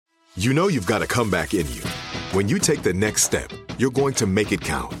You know you've got a comeback in you. When you take the next step, you're going to make it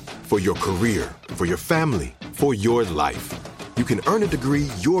count. For your career, for your family, for your life. You can earn a degree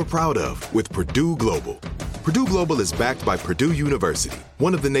you're proud of with Purdue Global. Purdue Global is backed by Purdue University,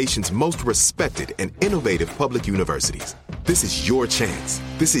 one of the nation's most respected and innovative public universities. This is your chance.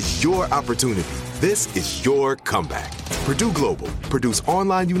 This is your opportunity. This is your comeback. Purdue Global, Purdue's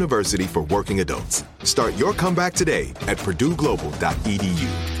online university for working adults. Start your comeback today at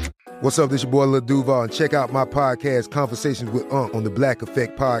purdueglobal.edu. What's up, this your boy Lil Duval, and check out my podcast, Conversations with Unc, on the Black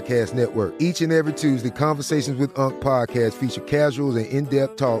Effect Podcast Network. Each and every Tuesday, Conversations with Unc podcast feature casuals and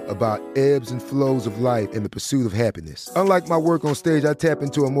in-depth talk about ebbs and flows of life and the pursuit of happiness. Unlike my work on stage, I tap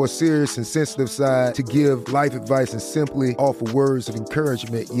into a more serious and sensitive side to give life advice and simply offer words of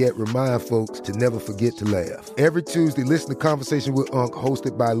encouragement, yet remind folks to never forget to laugh. Every Tuesday, listen to Conversation with Unc,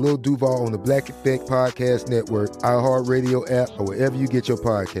 hosted by Lil Duval on the Black Effect Podcast Network, iHeartRadio app, or wherever you get your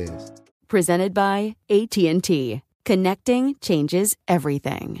podcasts. Presented by AT&T. Connecting changes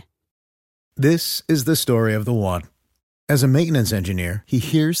everything. This is the story of the one. As a maintenance engineer, he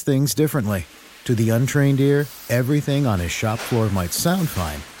hears things differently. To the untrained ear, everything on his shop floor might sound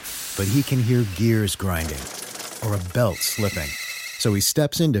fine, but he can hear gears grinding or a belt slipping. So he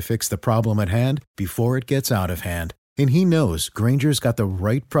steps in to fix the problem at hand before it gets out of hand. And he knows Grainger's got the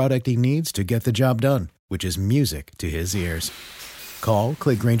right product he needs to get the job done, which is music to his ears. Call,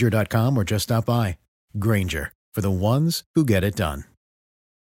 click Grainger.com, or just stop by. Grainger, for the ones who get it done.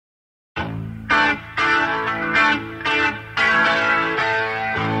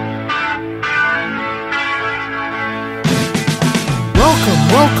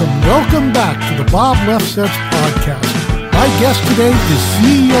 Welcome back to the Bob Lefsetz podcast. My guest today is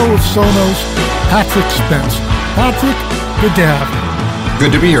CEO of Sonos, Patrick Spence. Patrick, good to have you.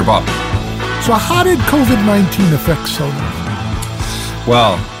 Good to be here, Bob. So how did COVID-19 affect Sonos?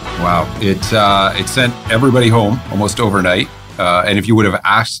 Well, wow. It sent everybody home almost overnight. And if you would have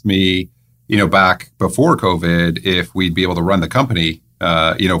asked me, back before COVID, if we'd be able to run the company,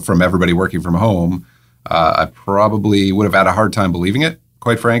 from everybody working from home, I probably would have had a hard time believing it,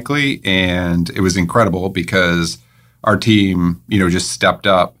 quite frankly. And it was incredible because our team, just stepped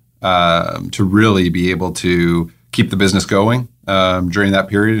up to really be able to keep the business going during that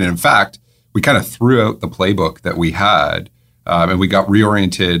period. And in fact, we kind of threw out the playbook that we had. And we got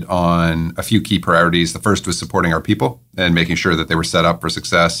reoriented on a few key priorities. The first was supporting our people and making sure that they were set up for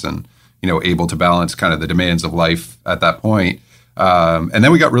success and, able to balance kind of the demands of life at that point. And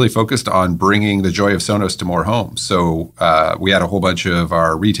then we got really focused on bringing the joy of Sonos to more homes. So we had a whole bunch of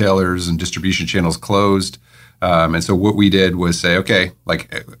our retailers and distribution channels closed. And so what we did was say, okay,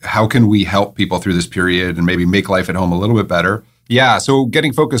 how can we help people through this period and maybe make life at home a little bit better? Yeah, so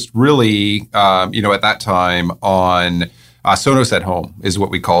getting focused really, at that time on Sonos at Home is what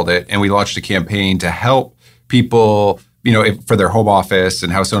we called it. And we launched a campaign to help people, for their home office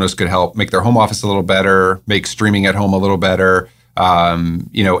and how Sonos could help make their home office a little better, make streaming at home a little better.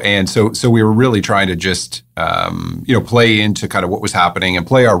 And so we were really trying to just, play into kind of what was happening and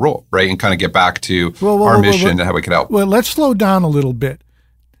play our role, right? And kind of get back to our mission and how we could help. Well, let's slow down a little bit.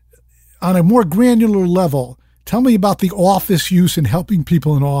 On a more granular level, tell me about the office use and helping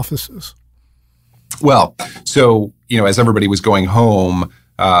people in offices. Well, so, as everybody was going home,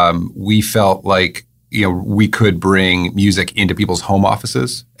 we felt like, we could bring music into people's home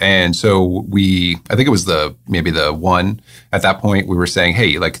offices. And so I think it was maybe the One at that point, we were saying,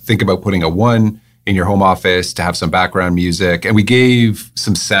 hey, think about putting a One in your home office to have some background music. And we gave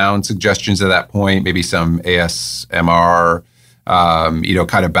some sound suggestions at that point, maybe some ASMR,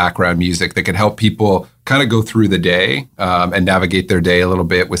 kind of background music that could help people kind of go through the day and navigate their day a little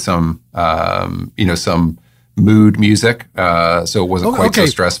bit with some, some mood music. So it wasn't quite so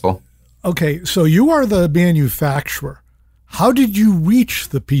stressful. Okay, so you are the manufacturer. How did you reach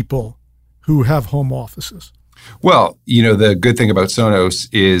the people who have home offices? Well, the good thing about Sonos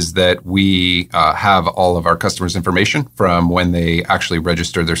is that we have all of our customers' information from when they actually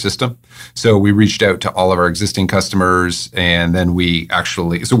registered their system. So we reached out to all of our existing customers, and then we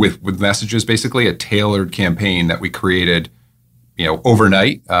actually, so with messages, basically a tailored campaign that we created,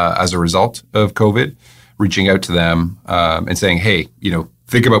 overnight as a result of COVID, reaching out to them and saying, hey,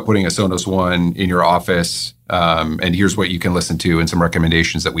 think about putting a Sonos One in your office, and here's what you can listen to and some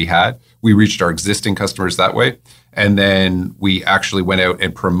recommendations that we had. We reached our existing customers that way. And then we actually went out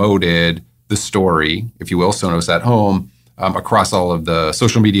and promoted the story, if you will, Sonos at Home, across all of the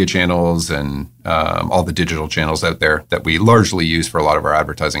social media channels and all the digital channels out there that we largely use for a lot of our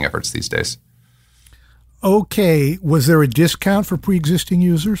advertising efforts these days. Okay. Was there a discount for pre-existing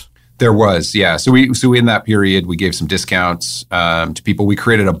users? There was, yeah. So in that period, we gave some discounts to people. We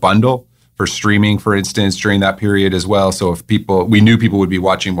created a bundle for streaming, for instance, during that period as well. So if we knew people would be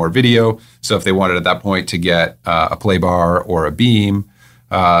watching more video. So if they wanted at that point to get a play bar or a beam,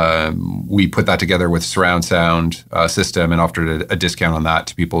 we put that together with surround sound system and offered a discount on that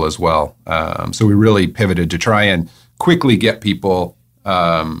to people as well. So we really pivoted to try and quickly get people,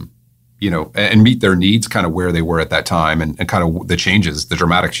 and meet their needs kind of where they were at that time and kind of the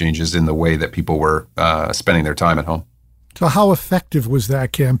dramatic changes in the way that people were spending their time at home. So how effective was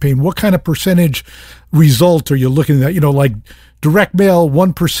that campaign? What kind of percentage result are you looking at? Like direct mail,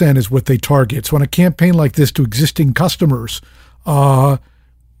 1% is what they target. So on a campaign like this to existing customers, what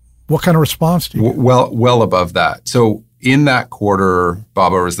kind of response do you get? Well above that. So in that quarter,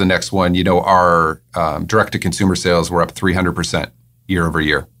 Baba, was the next one, our direct-to-consumer sales were up 300% year over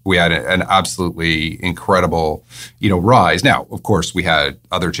year. We had an absolutely incredible, rise. Now, of course, we had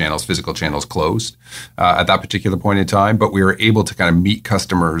other channels, physical channels closed at that particular point in time, but we were able to kind of meet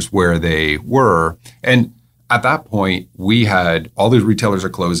customers where they were. And at that point, we had all those retailers are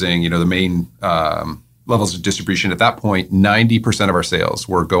closing, the main levels of distribution. At that point, 90% of our sales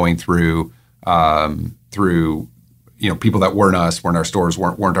were going through people that weren't us, weren't our stores,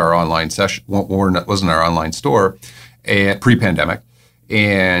 weren't our online session, wasn't our online store, and pre-pandemic.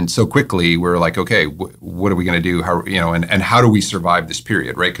 And so quickly we're like, okay, what are we going to do? How, and how do we survive this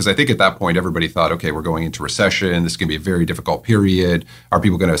period, right? Because I think at that point everybody thought, okay, we're going into recession. This is going to be a very difficult period. Are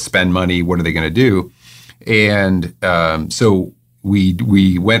people going to spend money? What are they going to do? And so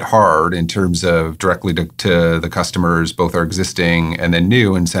we went hard in terms of directly to the customers, both our existing and then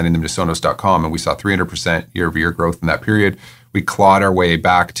new, and sending them to Sonos.com. And we saw 300% year-over-year growth in that period. We clawed our way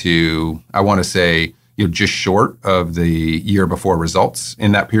back to, I want to say, just short of the year before results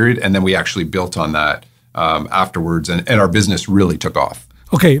in that period. And then we actually built on that afterwards. And our business really took off.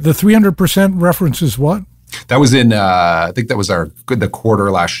 Okay, the 300% references what? That was in, I think that was the quarter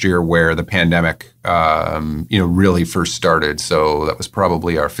last year where the pandemic, really first started. So that was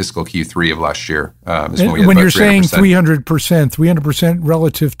probably our fiscal Q3 of last year. When you're saying 300%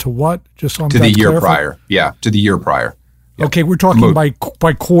 relative to what? Just on to the year prior. Yeah, to the year prior. Yep. Okay, we're talking by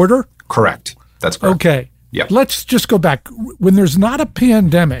quarter? Correct. That's correct. Okay. Yeah. Let's just go back. When there's not a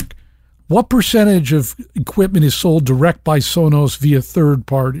pandemic, what percentage of equipment is sold direct by Sonos via third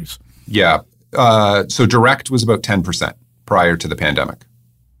parties? Yeah. So direct was about 10% prior to the pandemic.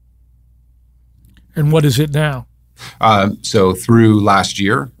 And what is it now? So through last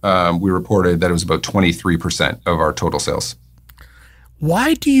year, we reported that it was about 23% of our total sales.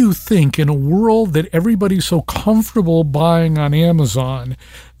 Why do you think in a world that everybody's so comfortable buying on Amazon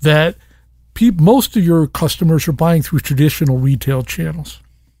that most of your customers are buying through traditional retail channels?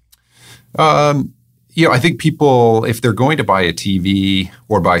 I think people, if they're going to buy a TV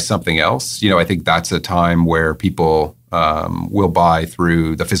or buy something else, I think that's a time where people will buy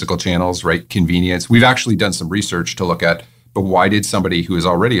through the physical channels, right? Convenience. We've actually done some research to look at, but why did somebody who is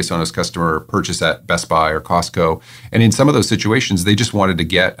already a Sonos customer purchase at Best Buy or Costco? And in some of those situations, they just wanted to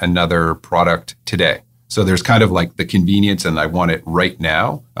get another product today. So there's kind of like the convenience and I want it right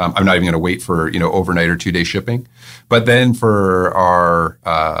now. I'm not even going to wait for, overnight or 2-day shipping. But then for our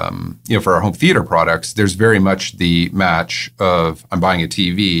home theater products, there's very much the match of I'm buying a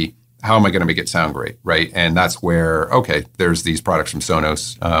TV. How am I going to make it sound great, right? And that's where, okay, there's these products from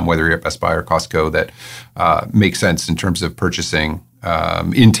Sonos, whether you're at Best Buy or Costco, that make sense in terms of purchasing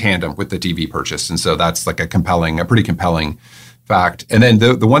in tandem with the TV purchase. And so that's like a pretty compelling fact. And then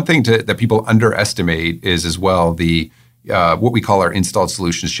the one thing that people underestimate is as well the what we call our installed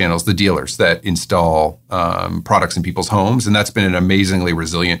solutions channels, the dealers that install products in people's homes. And that's been an amazingly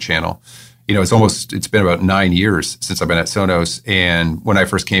resilient channel. It's been about 9 years since I've been at Sonos. And when I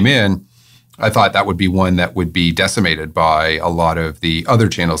first came in, I thought that would be one that would be decimated by a lot of the other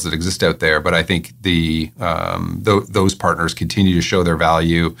channels that exist out there. But I think those partners continue to show their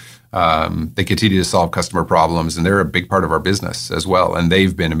value. They continue to solve customer problems, and they're a big part of our business as well. And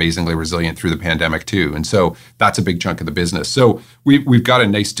they've been amazingly resilient through the pandemic too. And so that's a big chunk of the business. So we've got a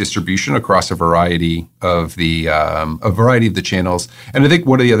nice distribution across a variety of the channels. And I think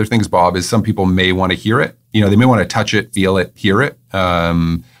one of the other things, Bob, is some people may want to hear it. They may want to touch it, feel it, hear it.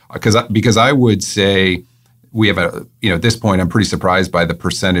 Because I would say we have at this point, I'm pretty surprised by the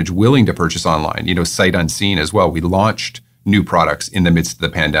percentage willing to purchase online, sight unseen as well. We launched new products in the midst of the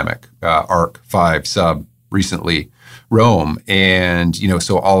pandemic, Arc, 5, Sub, recently Roam. And,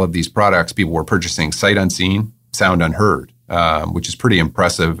 so all of these products, people were purchasing sight unseen, sound unheard, which is pretty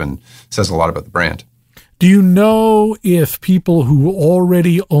impressive and says a lot about the brand. Do you know if people who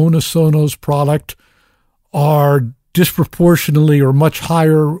already own a Sonos product are disproportionately or much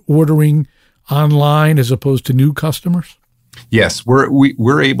higher ordering online as opposed to new customers? Yes,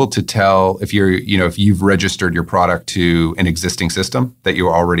 we're able to tell if if you've registered your product to an existing system that you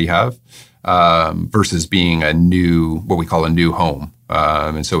already have, versus being what we call a new home,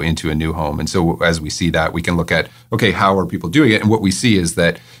 and so into a new home. And so as we see that, we can look at, okay, how are people doing it? And what we see is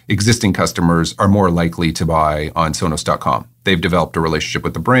that existing customers are more likely to buy on Sonos.com. They've developed a relationship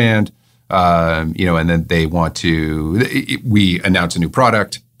with the brand, and then they want to. We announce a new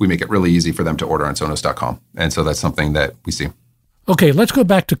product. We make it really easy for them to order on Sonos.com. And so that's something that we see. Okay, let's go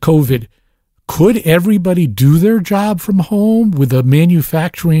back to COVID. Could everybody do their job from home with a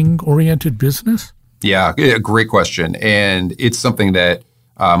manufacturing-oriented business? Yeah, great question. And it's something that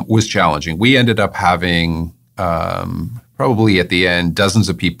was challenging. We ended up having probably at the end dozens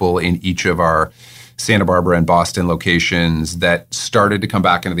of people in each of our Santa Barbara and Boston locations that started to come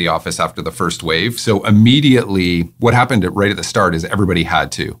back into the office after the first wave. So immediately, what happened right at the start is everybody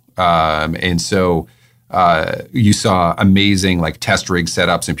had to. And so you saw amazing test rig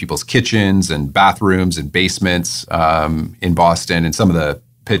setups in people's kitchens and bathrooms and basements in Boston. And some of the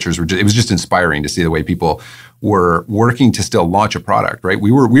pictures it was just inspiring to see the way people were working to still launch a product, right?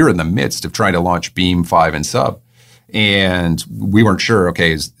 We were in the midst of trying to launch Beam 5 and Sub. And we weren't sure,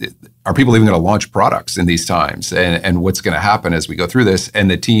 okay, are people even going to launch products in these times? And what's going to happen as we go through this?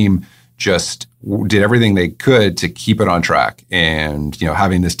 And the team just did everything they could to keep it on track and,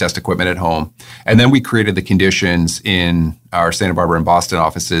 having this test equipment at home. And then we created the conditions in our Santa Barbara and Boston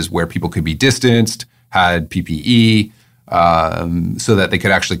offices where people could be distanced, had PPE, so that they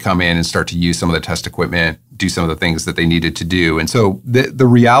could actually come in and start to use some of the test equipment, do some of the things that they needed to do. And so the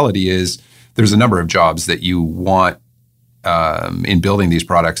reality is there's a number of jobs that you want in building these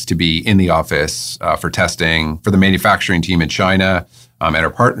products to be in the office for testing. For the manufacturing team in China and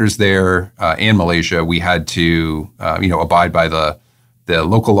our partners there and Malaysia, we had to abide by the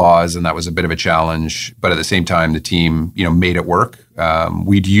local laws, and that was a bit of a challenge. But at the same time, the team made it work.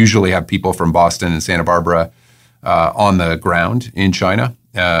 We'd usually have people from Boston and Santa Barbara on the ground in China,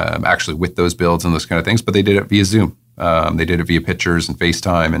 actually with those builds and those kind of things, but they did it via Zoom. They did it via pictures and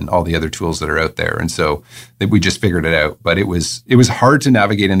FaceTime and all the other tools that are out there. And so we just figured it out. But it was hard to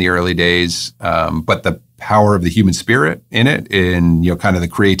navigate in the early days. But the power of the human spirit in it, and kind of the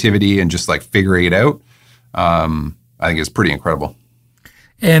creativity and just figuring it out, I think is pretty incredible.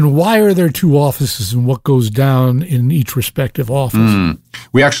 And why are there two offices, and what goes down in each respective office?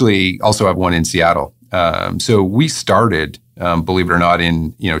 We actually also have one in Seattle. So we started, believe it or not,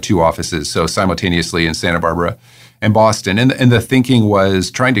 in two offices. So simultaneously in Santa Barbara and Boston. And the thinking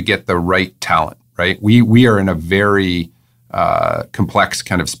was trying to get the right talent, right? We are in a very complex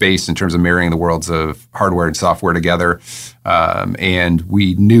kind of space in terms of marrying the worlds of hardware and software together. And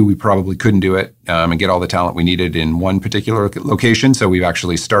we knew we probably couldn't do it and get all the talent we needed in one particular location. So we've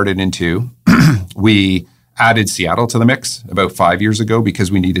actually started in two. We added Seattle to the mix about 5 years ago because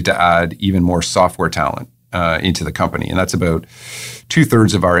we needed to add even more software talent into the company. And that's about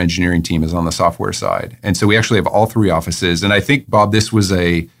 2/3 of our engineering team is on the software side. And so we actually have all three offices. And I think, Bob, this was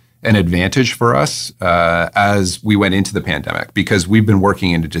an advantage for us as we went into the pandemic, because we've been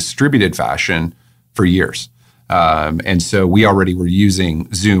working in a distributed fashion for years. And so we already were using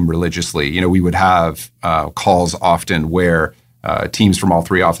Zoom religiously. We would have calls often where teams from all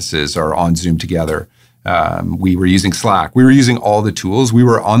three offices are on Zoom together. We were using Slack. We were using all the tools. We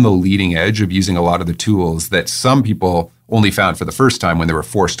were on the leading edge of using a lot of the tools that some people only found for the first time when they were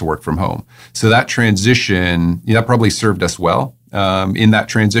forced to work from home. So that transition, that probably served us well in that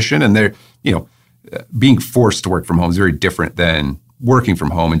transition. And being forced to work from home is very different than working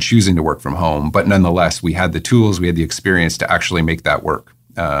from home and choosing to work from home. But nonetheless, we had the tools, we had the experience to actually make that work.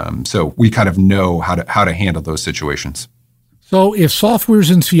 So we kind of know how to handle those situations. So if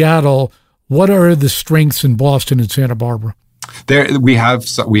software's in Seattle, what are the strengths in Boston and Santa Barbara? There we have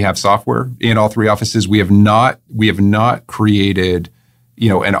software in all three offices. We have not created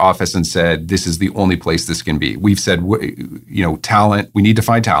an office and said this is the only place this can be. We've said talent. We need to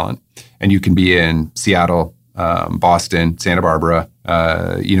find talent, and you can be in Seattle, Boston, Santa Barbara.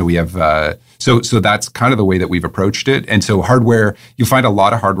 We have so that's kind of the way that we've approached it. And so hardware, you find a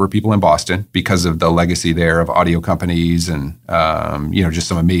lot of hardware people in Boston because of the legacy there of audio companies and just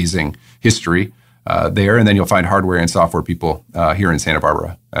some amazing history there. And then you'll find hardware and software people here in Santa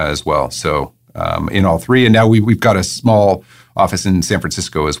Barbara as well. So in all three, and now we've got a small office in San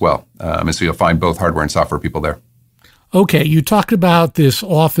Francisco as well. And so you'll find both hardware and software people there. Okay, you talked about this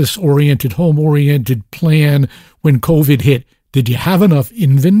office-oriented, home-oriented plan when COVID hit. Did you have enough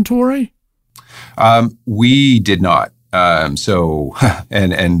inventory? We did not.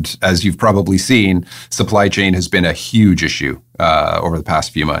 And as you've probably seen, supply chain has been a huge issue over the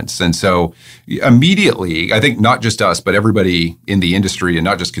past few months. And so immediately, I think not just us, but everybody in the industry and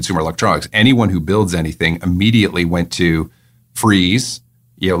not just consumer electronics, anyone who builds anything immediately went to freeze.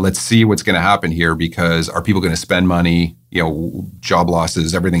 Let's see what's going to happen here, because are people going to spend money, job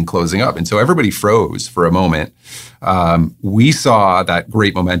losses, everything closing up. And so everybody froze for a moment. We saw that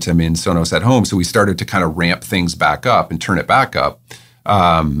great momentum in Sonos at Home. So we started to kind of ramp things back up and turn it back up.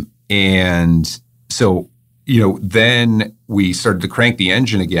 And so, then we started to crank the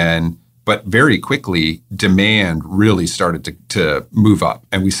engine again, but very quickly demand really started to move up.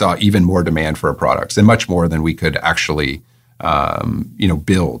 And we saw even more demand for our products, and much more than we could actually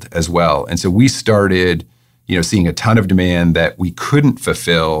build as well. And so we started, seeing a ton of demand that we couldn't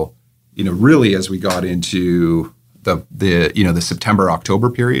fulfill, really as we got into the September, October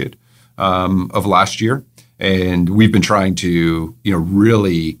period of last year. And we've been trying to,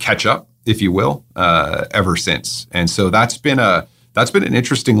 really catch up, if you will, ever since. And so that's been an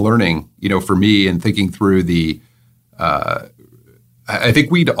interesting learning, for me, and thinking through I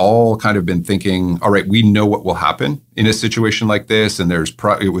think we'd all kind of been thinking, all right, we know what will happen in a situation like this, and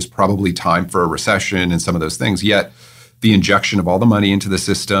it was probably time for a recession and some of those things. Yet the injection of all the money into the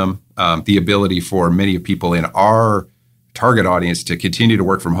system, the ability for many people in our target audience to continue to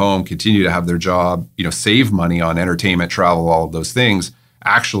work from home, continue to have their job, save money on entertainment, travel, all of those things,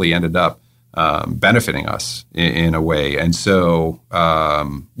 actually ended up benefiting us in a way. And so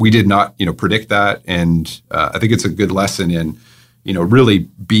we did not, predict that. And I think it's a good lesson in really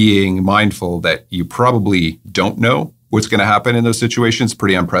being mindful that you probably don't know what's going to happen in those situations,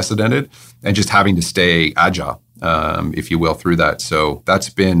 pretty unprecedented, and just having to stay agile, if you will, through that. So that's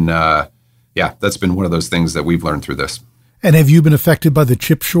been one of those things that we've learned through this. And have you been affected by the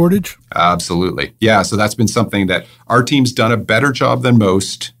chip shortage? Absolutely. Yeah. So that's been something that our team's done a better job than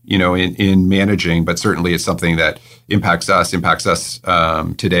most, in managing, but certainly it's something that impacts us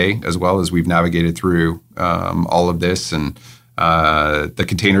today, as well as we've navigated through all of this. And the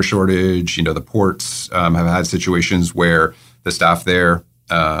container shortage, the ports have had situations where the staff there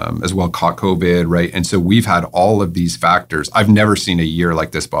as well caught COVID, right? And so we've had all of these factors. I've never seen a year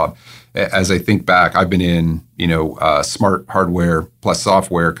like this, Bob. As I think back, I've been in, smart hardware plus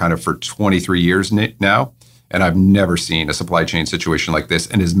software kind of for 23 years now, and I've never seen a supply chain situation like this,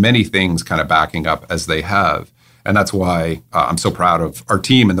 and as many things kind of backing up as they have. And that's why I'm so proud of our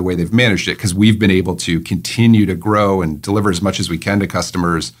team and the way they've managed it, because we've been able to continue to grow and deliver as much as we can to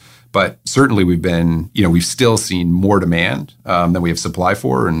customers. But certainly we've still seen more demand than we have supply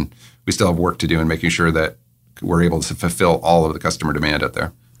for, and we still have work to do in making sure that we're able to fulfill all of the customer demand out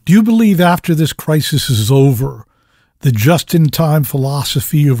there. Do you believe after this crisis is over, the just-in-time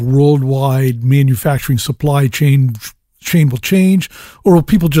philosophy of worldwide manufacturing supply chain will change, or will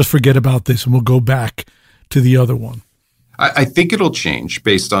people just forget about this and we'll go back to the other one? I think it'll change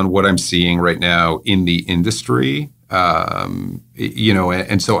based on what I'm seeing right now in the industry.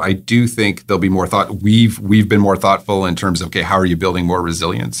 And so I do think there'll be more thought. We've been more thoughtful in terms of, okay, how are you building more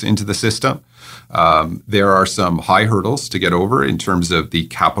resilience into the system? There are some high hurdles to get over in terms of the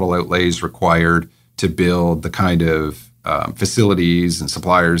capital outlays required to build the kind of facilities and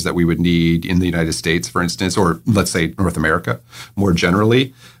suppliers that we would need in the United States, for instance, or let's say North America more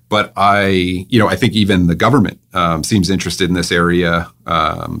generally. But I think even the government seems interested in this area.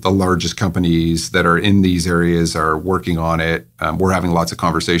 The largest companies that are in these areas are working on it. We're having lots of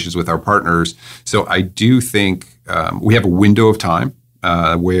conversations with our partners. So I do think we have a window of time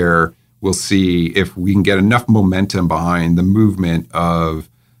where we'll see if we can get enough momentum behind the movement of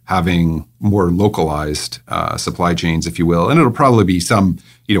having more localized supply chains, if you will. And it'll probably be some,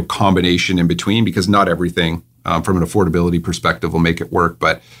 combination in between, because not everything from an affordability perspective will make it work.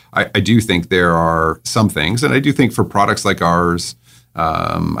 But I do think there are some things, and I do think for products like ours,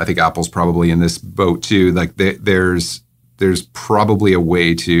 I think Apple's probably in this boat too. Like there's probably a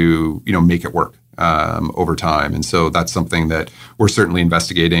way to, make it work over time. And so that's something that we're certainly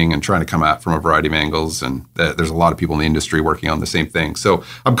investigating and trying to come at from a variety of angles. And there's a lot of people in the industry working on the same thing. So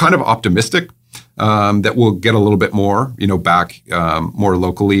I'm kind of optimistic that we'll get a little bit more, back more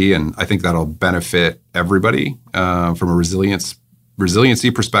locally. And I think that'll benefit everybody from a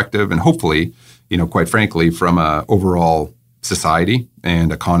resiliency perspective, and hopefully, quite frankly, from a overall society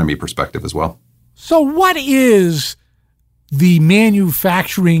and economy perspective as well. So what is the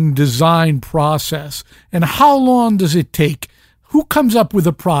manufacturing design process, and how long does it take? Who comes up with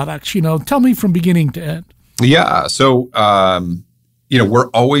the products? Tell me from beginning to end. Yeah. So, we're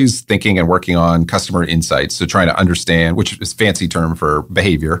always thinking and working on customer insights. So trying to understand, which is a fancy term for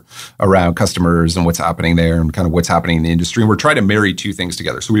behavior around customers and what's happening there and kind of what's happening in the industry. And we're trying to marry two things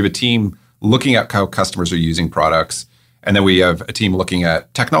together. So we have a team looking at how customers are using products. And then we have a team looking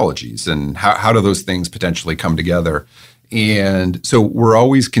at technologies and how do those things potentially come together. And so we're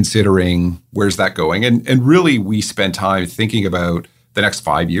always considering where's that going. And really, we spend time thinking about the next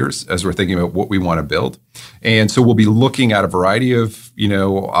 5 years as we're thinking about what we want to build. And so we'll be looking at a variety of,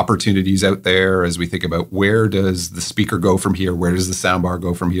 opportunities out there as we think about where does the speaker go from here? Where does the soundbar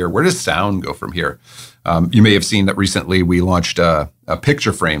go from here? Where does sound go from here? You may have seen that recently we launched a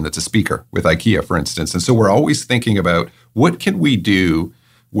picture frame that's a speaker with IKEA, for instance. And so we're always thinking about what can we do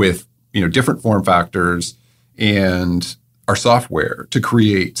with, different form factors and our software to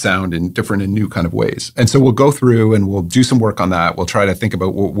create sound in different and new kind of ways. And so we'll go through and we'll do some work on that. We'll try to think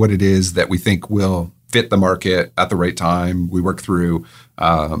about what it is that we think will fit the market at the right time. We work through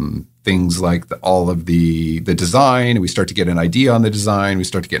things like all of the design. We start to get an idea on the design. We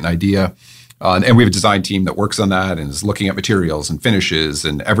start to get an idea. And we have a design team that works on that and is looking at materials and finishes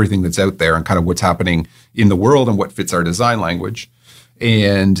and everything that's out there and kind of what's happening in the world and what fits our design language.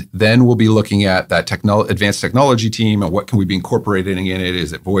 And then we'll be looking at that advanced technology team and what can we be incorporating in it?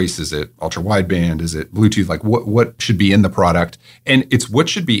 Is it voice? Is it ultra wideband? Is it Bluetooth? Like what should be in the product? And it's what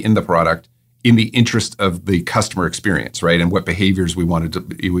should be in the product in the interest of the customer experience, right? And what behaviors we want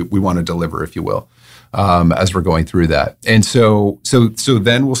to deliver, if you will, as we're going through that. And so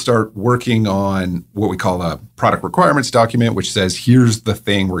then we'll start working on what we call a product requirements document, which says here's the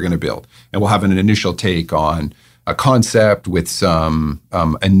thing we're going to build, and we'll have an initial take on a concept with some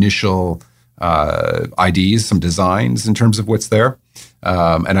initial IDs, some designs in terms of what's there,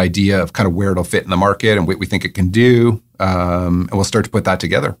 an idea of kind of where it'll fit in the market and what we think it can do, and we'll start to put that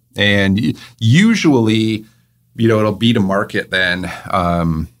together. And usually, it'll be to market then,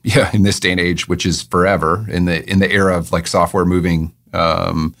 in this day and age, which is forever, in the era of like software moving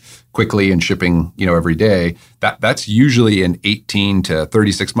quickly and shipping, every day. That's usually an 18 to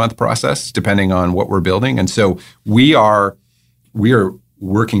 36 month process, depending on what we're building. And so we are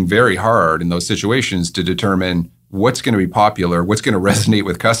working very hard in those situations to determine what's going to be popular, what's going to resonate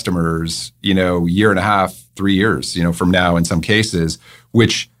with customers, year and a half, 3 years, from now in some cases,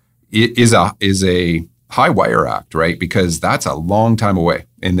 which is a high wire act, right? Because that's a long time away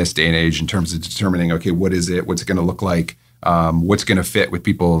in this day and age in terms of determining, okay, what is it? What's it going to look like? What's going to fit with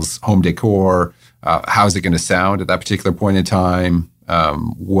people's home decor? How's it going to sound at that particular point in time?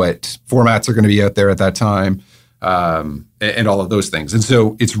 What formats are going to be out there at that time? And all of those things. And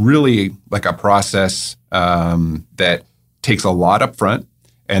so it's really like a process that takes a lot up front.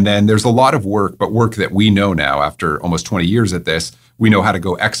 And then there's a lot of work, but work that we know now after almost 20 years at this, we know how to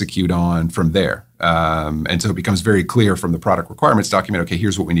go execute on from there. And so it becomes very clear from the product requirements document, okay,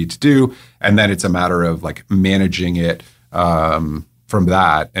 here's what we need to do. And then it's a matter of like managing it from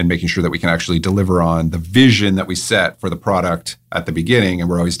that and making sure that we can actually deliver on the vision that we set for the product at the beginning. And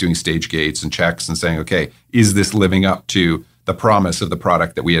we're always doing stage gates and checks and saying, okay, is this living up to the promise of the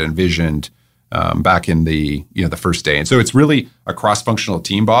product that we had envisioned back in the first day? And so it's really a cross-functional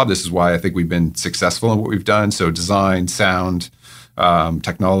team, Bob. This is why I think we've been successful in what we've done. So design, sound,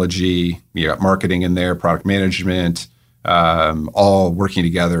 technology, you got marketing in there, product management, all working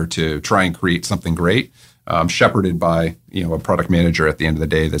together to try and create something great. Shepherded by a product manager at the end of the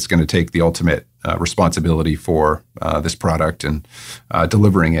day that's going to take the ultimate responsibility for this product and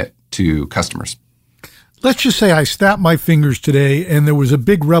delivering it to customers. Let's just say I snapped my fingers today and there was a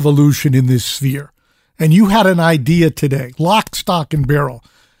big revolution in this sphere, and you had an idea today, lock, stock, and barrel.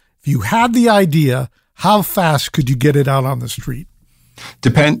 If you had the idea, how fast could you get it out on the street?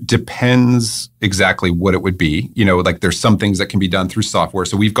 Depends exactly what it would be. Like there's some things that can be done through software.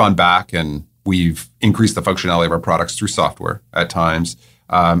 So we've gone back and we've increased the functionality of our products through software at times.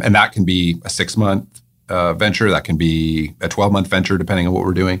 And that can be a 6-month venture. That can be a 12-month venture, depending on what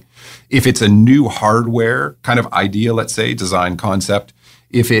we're doing. If it's a new hardware kind of idea, let's say, design concept,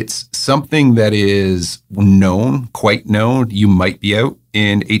 if it's something that is known, quite known, you might be out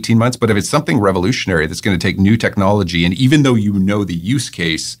in 18 months. But if it's something revolutionary that's going to take new technology, and even though you know the use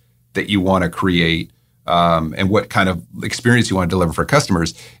case that you want to create and what kind of experience you want to deliver for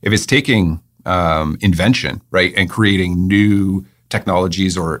customers, if it's taking invention, right, and creating new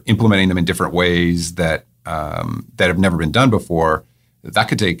technologies or implementing them in different ways that have never been done before, that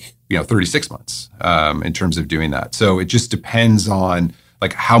could take 36 months in terms of doing that. So it just depends on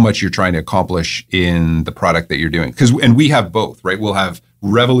like how much you're trying to accomplish in the product that you're doing. And we have both, right? We'll have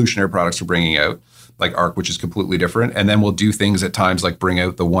revolutionary products we're bringing out, like Arc, which is completely different. And then we'll do things at times like bring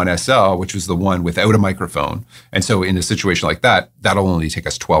out the One SL, which was the one without a microphone. And so in a situation like that, that'll only take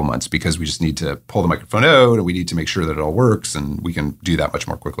us 12 months because we just need to pull the microphone out and we need to make sure that it all works, and we can do that much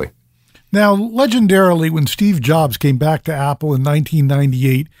more quickly. Now, legendarily, when Steve Jobs came back to Apple in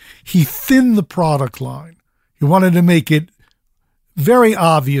 1998, he thinned the product line. He wanted to make it very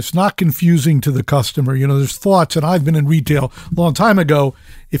obvious, not confusing to the customer. You know, there's thoughts, and I've been in retail a long time ago.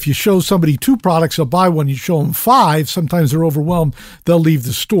 If you show somebody 2 products, they'll buy one. You show them 5, sometimes they're overwhelmed, they'll leave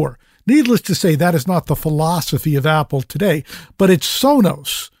the store. Needless to say, that is not the philosophy of Apple today, but it's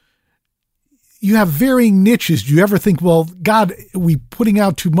Sonos. You have varying niches. Do you ever think, well, God, are we putting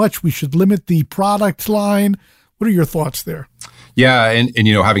out too much? We should limit the product line. What are your thoughts there? Yeah. And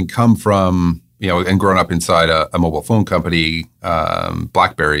you know, having come from, you know, and grown up inside a mobile phone company,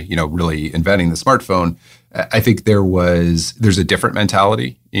 BlackBerry, you know, really inventing the smartphone, I think there's a different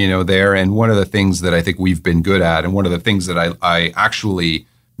mentality, you know, there. And one of the things that I think we've been good at, and one of the things that I actually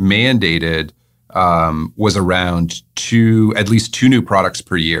mandated was around at least two new products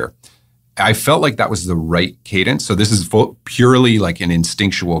per year. I felt like that was the right cadence. So this is purely like an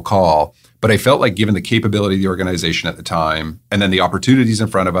instinctual call, but I felt like given the capability of the organization at the time, and then the opportunities in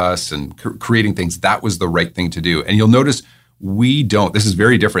front of us and creating things, that was the right thing to do. And you'll notice this is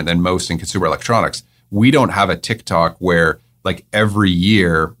very different than most in consumer electronics. We don't have a TikTok where like every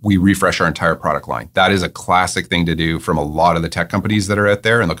year we refresh our entire product line. That is a classic thing to do from a lot of the tech companies that are out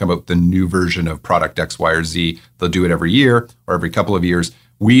there, and they'll come out with the new version of product X, Y, or Z. They'll do it every year or every couple of years.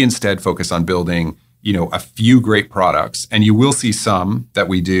 We instead focus on building, you know, a few great products, and you will see some that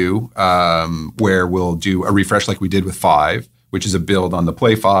we do where we'll do a refresh like we did with 5, which is a build on the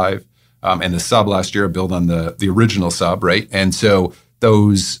Play 5, and the Sub last year, a build on the original Sub, right? And so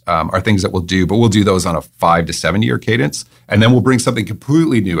those are things that we'll do, but we'll do those on a 5 to 7 year cadence, and then we'll bring something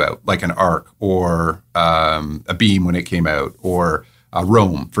completely new out, like an Arc or a Beam when it came out, or a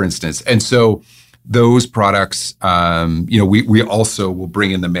Roam, for instance. And so those products, you know, we also will bring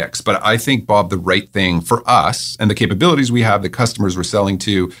in the mix. But I think, Bob, the right thing for us and the capabilities we have, the customers we're selling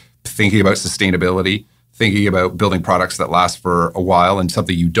to, thinking about sustainability, thinking about building products that last for a while and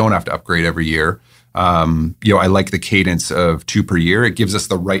something you don't have to upgrade every year. You know, I like the cadence of 2 per year. It gives us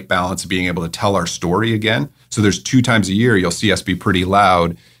the right balance of being able to tell our story again. So there's 2 times a year, you'll see us be pretty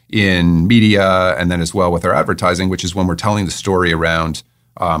loud in media, and then as well with our advertising, which is when we're telling the story around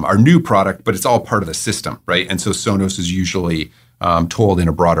our new product, but it's all part of the system, right? And so Sonos is usually told in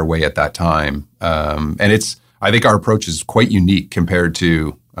a broader way at that time. And I think our approach is quite unique compared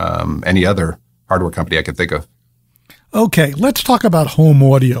to any other hardware company I could think of. Okay, let's talk about home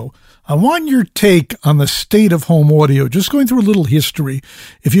audio. I want your take on the state of home audio, just going through a little history.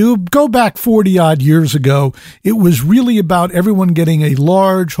 If you go back 40 odd years ago, it was really about everyone getting a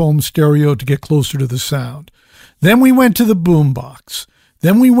large home stereo to get closer to the sound. Then we went to the boombox.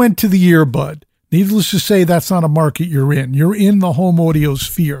 Then we went to the earbud. Needless to say, that's not a market you're in. You're in the home audio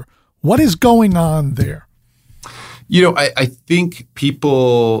sphere. What is going on there? You know, I think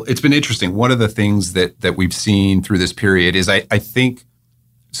it's been interesting. One of the things that we've seen through this period is I think,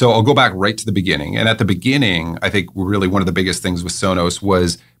 so I'll go back right to the beginning. And at the beginning, I think really one of the biggest things with Sonos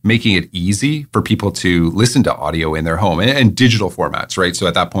was making it easy for people to listen to audio in their home and digital formats, right? So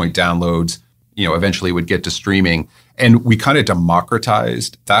at that point, downloads, you know, eventually would get to streaming. And we kind of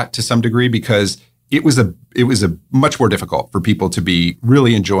democratized that to some degree because it was a much more difficult for people to be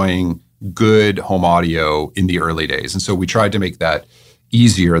really enjoying good home audio in the early days. And so we tried to make that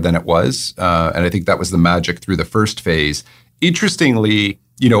easier than it was. And I think that was the magic through the first phase. Interestingly,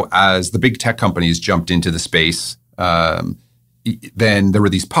 you know, as the big tech companies jumped into the space, then there were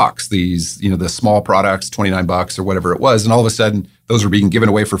these pucks, these, you know, the small products, $29 or whatever it was. And all of a sudden, those were being given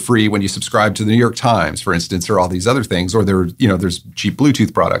away for free when you subscribe to the New York Times, for instance, or all these other things, or there's cheap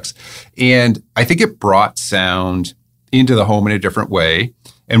Bluetooth products. And I think it brought sound into the home in a different way.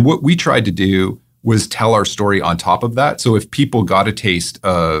 And what we tried to do was tell our story on top of that. So if people got a taste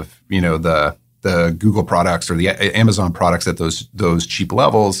of, you know, the Google products or the Amazon products at those cheap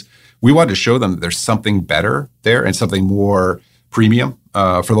levels, we wanted to show them that there's something better there and something more premium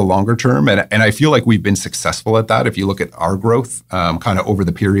for the longer term. And I feel like we've been successful at that. If you look at our growth kind of over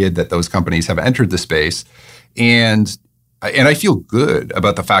the period that those companies have entered the space. And I feel good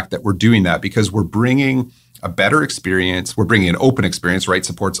about the fact that we're doing that because we're bringing a better experience. We're bringing an open experience, right?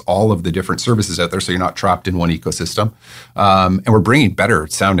 Supports all of the different services out there. So you're not trapped in one ecosystem. And we're bringing better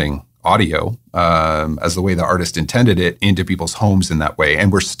sounding audio as the way the artist intended it into people's homes in that way.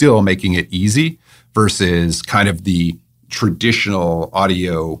 And we're still making it easy versus kind of the traditional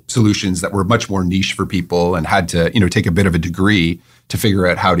audio solutions that were much more niche for people and had to, you know, take a bit of a degree to figure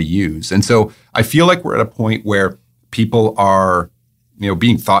out how to use. And so I feel like we're at a point where people are,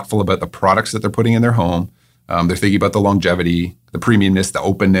 being thoughtful about the products that they're putting in their home. They're thinking about the longevity, the premiumness, the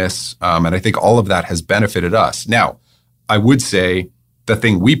openness. And I think all of that has benefited us. Now, I would say the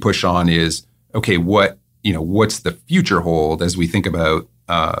thing we push on is, okay, what's the future hold as we think about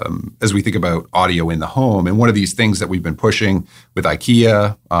audio in the home? And one of these things that we've been pushing with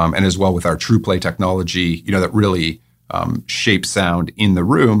IKEA and as well with our TruePlay technology, that really shapes sound in the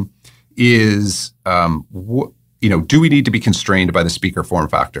room is, do we need to be constrained by the speaker form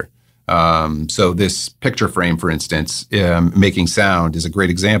factor? So this picture frame, for instance, making sound is a great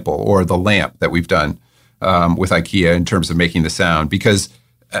example, or the lamp that we've done with IKEA in terms of making the sound, because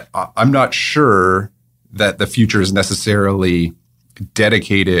I'm not sure that the future is necessarily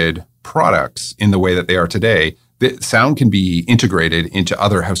dedicated products in the way that they are today. The sound can be integrated into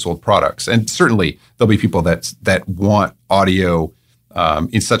other household products. And certainly there'll be people that want audio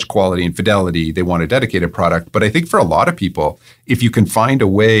in such quality and fidelity, they want a dedicated product. But I think for a lot of people, if you can find a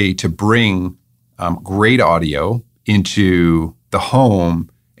way to bring great audio into the home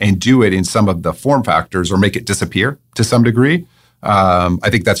and do it in some of the form factors or make it disappear to some degree, I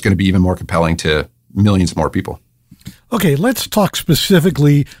think that's going to be even more compelling to millions more people. Okay, let's talk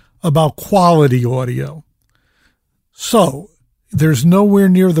specifically about quality audio. So there's nowhere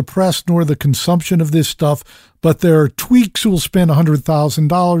near the press nor the consumption of this stuff, but there are tweaks who will spend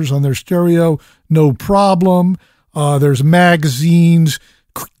 $100,000 on their stereo, no problem. There's magazines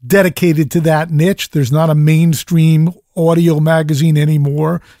dedicated to that niche. There's not a mainstream audio magazine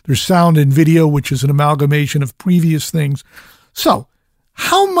anymore. There's Sound and Video, which is an amalgamation of previous things. So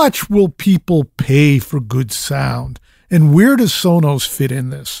how much will people pay for good sound? And where does Sonos fit in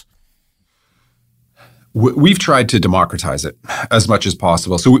this? We've tried to democratize it as much as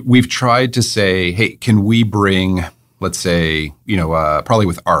possible. So we've tried to say, hey, can we bring, let's say, probably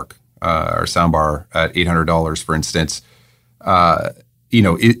with ARC, our soundbar at $800, for instance, are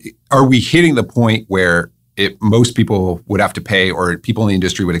we hitting the point where most people would have to pay, or people in the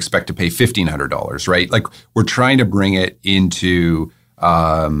industry would expect to pay $1,500, right? Like, we're trying to bring it into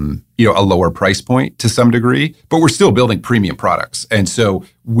a lower price point to some degree, but we're still building premium products. And so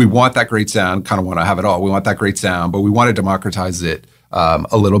we want that great sound, kind of want to have it all. We want that great sound, but we want to democratize it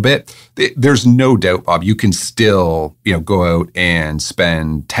a little bit. There's no doubt, Bob, you can still, go out and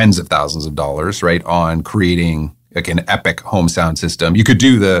spend tens of thousands of dollars, right, on creating like an epic home sound system. You could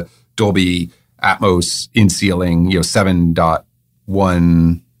do the Dolby Atmos in-ceiling,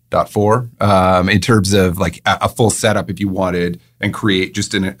 7.1.4 in terms of like a full setup if you wanted, and create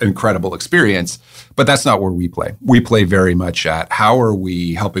just an incredible experience. But that's not where we play. We play very much at how are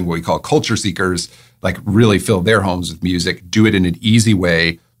we helping what we call culture seekers, like really fill their homes with music, do it in an easy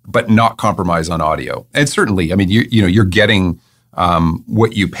way, but not compromise on audio. And certainly, I mean, you're getting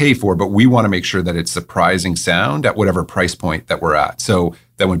what you pay for, but we want to make sure that it's surprising sound at whatever price point that we're at. So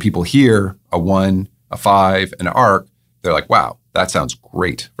that when people hear a 1, a 5, an ARC, they're like, wow, that sounds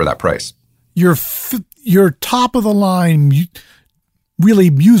great for that price. Your top of the line,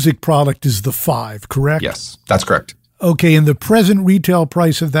 really music product is the 5, correct? Yes, that's correct. Okay, and the present retail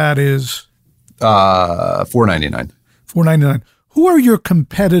price of that is? $499. $499. Who are your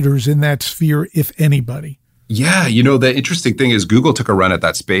competitors in that sphere, if anybody? Yeah, the interesting thing is Google took a run at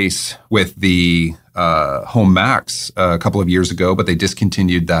that space with the Home Max a couple of years ago, but they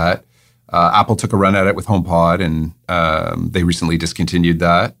discontinued that. Apple took a run at it with HomePod, and they recently discontinued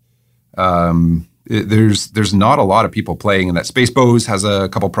that. There's not a lot of people playing in that space. Bose has a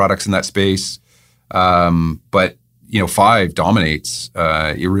couple products in that space, but 5 dominates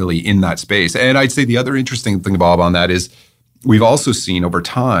really in that space. And I'd say the other interesting thing, Bob, on that is we've also seen over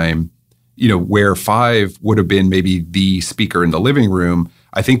time, where 5 would have been maybe the speaker in the living room.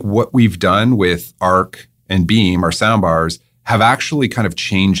 I think what we've done with ARC and Beam, our soundbars, have actually kind of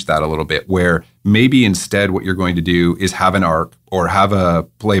changed that a little bit, where maybe instead what you're going to do is have an ARC or have a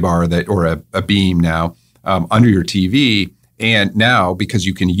play bar or a Beam now under your TV. And now, because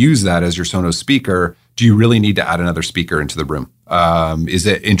you can use that as your Sonos speaker, do you really need to add another speaker into the room? Is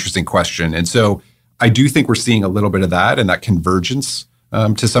an interesting question. And so I do think we're seeing a little bit of that and that convergence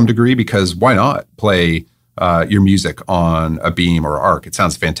to some degree, because why not play your music on a Beam or ARC? It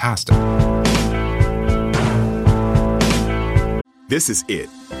sounds fantastic. This is it.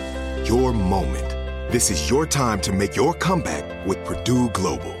 Your moment. This is your time to make your comeback with Purdue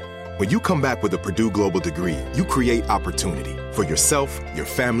Global. When you come back with a Purdue Global degree, you create opportunity for yourself, your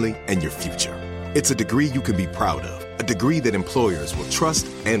family, and your future. It's a degree you can be proud of, a degree that employers will trust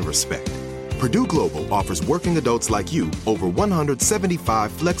and respect. Purdue Global offers working adults like you over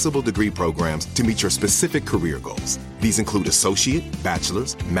 175 flexible degree programs to meet your specific career goals. These include associate,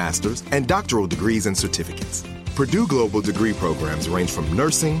 bachelor's, master's, and doctoral degrees and certificates. Purdue Global degree programs range from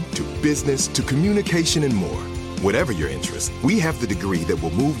nursing to business to communication and more. Whatever your interest, we have the degree that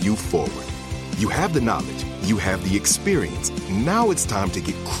will move you forward. You have the knowledge, you have the experience. Now it's time to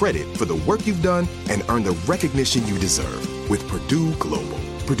get credit for the work you've done and earn the recognition you deserve with Purdue Global,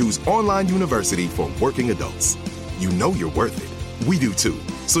 Purdue's online university for working adults. You know you're worth it. We do too.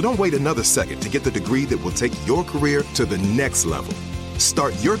 So don't wait another second to get the degree that will take your career to the next level.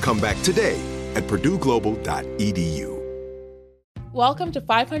 Start your comeback today at purdueglobal.edu. Welcome to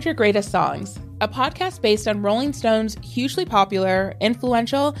 500 Greatest Songs, a podcast based on Rolling Stone's hugely popular,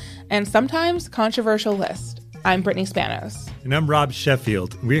 influential, and sometimes controversial list. I'm Brittany Spanos. And I'm Rob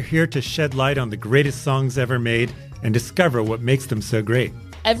Sheffield. We're here to shed light on the greatest songs ever made and discover what makes them so great.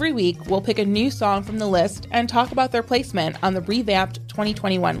 Every week, we'll pick a new song from the list and talk about their placement on the revamped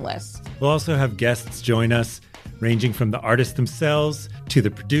 2021 list. We'll also have guests join us, ranging from the artists themselves to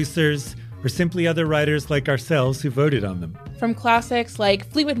the producers, or simply other writers like ourselves who voted on them. From classics like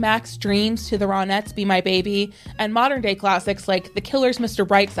Fleetwood Mac's Dreams to the Ronettes' Be My Baby, and modern-day classics like The Killer's Mr.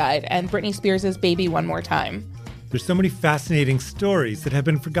 Brightside and Britney Spears' Baby One More Time. There's so many fascinating stories that have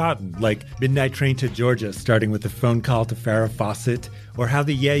been forgotten, like Midnight Train to Georgia starting with a phone call to Farrah Fawcett, or how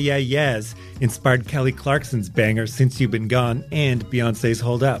the Yeah Yeah Yeahs inspired Kelly Clarkson's banger Since You've Been Gone and Beyoncé's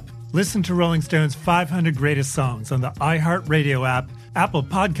Hold Up. Listen to Rolling Stone's 500 Greatest Songs on the iHeartRadio app, Apple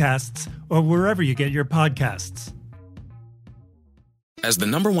Podcasts, or wherever you get your podcasts. As the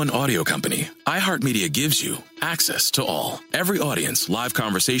 #1 audio company, iHeartMedia gives you access to all. Every audience, live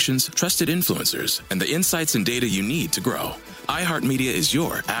conversations, trusted influencers, and the insights and data you need to grow. iHeartMedia is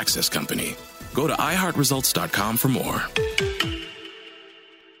your access company. Go to iHeartResults.com for more.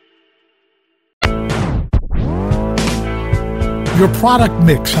 Your product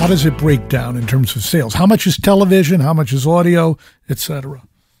mix, how does it break down in terms of sales? How much is television? How much is audio, et cetera?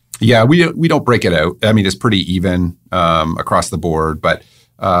 Yeah, we don't break it out. I mean, it's pretty even across the board. But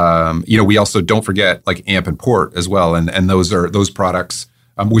we also don't forget like amp and port as well, and those are those products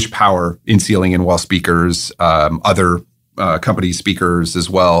which power in ceiling and wall speakers, other company speakers as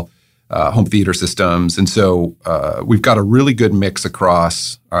well, home theater systems, and so we've got a really good mix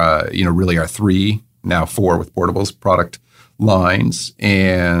across really our 3 now 4 with portables product lines,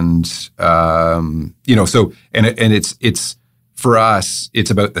 and it's. For us, it's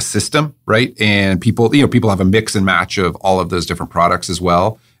about the system, right? And people have a mix and match of all of those different products as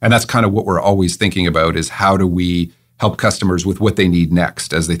well. And that's kind of what we're always thinking about is how do we help customers with what they need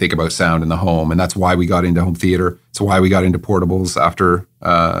next as they think about sound in the home. And that's why we got into home theater. It's why we got into portables after,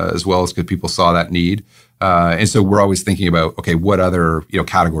 as well as because people saw that need. And so we're always thinking about, okay, what other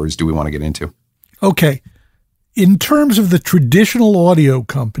categories do we want to get into? Okay. In terms of the traditional audio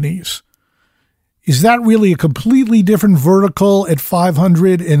companies, is that really a completely different vertical at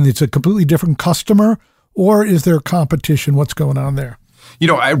 500 and it's a completely different customer, or is there competition? What's going on there?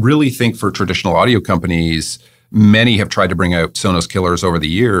 I really think for traditional audio companies, many have tried to bring out Sonos killers over the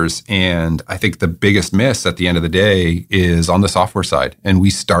years. And I think the biggest miss at the end of the day is on the software side. And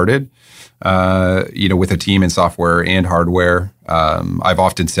we started, with a team in software and hardware. I've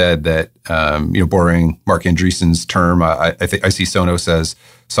often said that, borrowing Mark Andreessen's term, I see Sonos as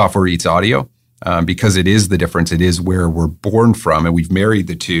software eats audio. Because it is the difference. It is where we're born from, and we've married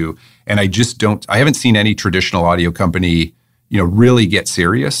the two. And I haven't seen any traditional audio company, really get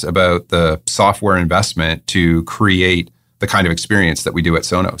serious about the software investment to create the kind of experience that we do at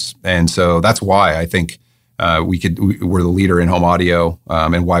Sonos. And so that's why I think we're the leader in home audio,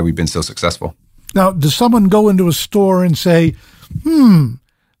 and why we've been so successful. Now, does someone go into a store and say,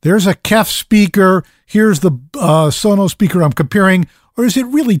 there's a KEF speaker, here's the Sonos speaker I'm comparing, or is it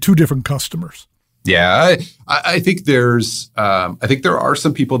really 2 different customers? Yeah, I think there are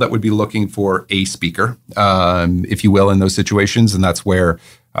some people that would be looking for a speaker, if you will, in those situations. And that's where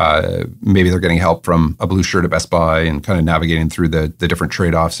maybe they're getting help from a blue shirt at Best Buy and kind of navigating through the different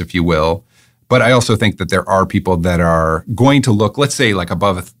trade-offs, if you will. But I also think that there are people that are going to look, let's say like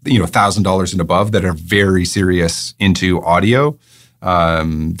above, $1,000 and above, that are very serious into audio,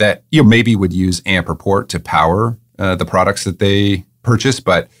 that, maybe would use amp or port to power the products that they purchase,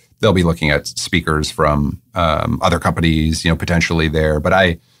 but they'll be looking at speakers from other companies, potentially there.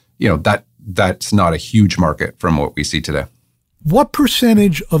 But that's not a huge market from what we see today. What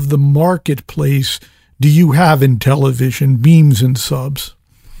percentage of the marketplace do you have in television, beams and subs?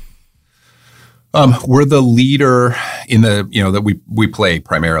 We're the leader in that we play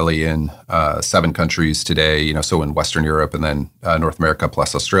primarily in 7 countries today, so in Western Europe and then North America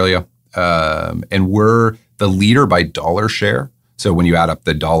plus Australia. and we're the leader by dollar share. So when you add up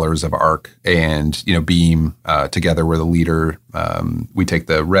the dollars of ARC and Beam together, we're the leader. We take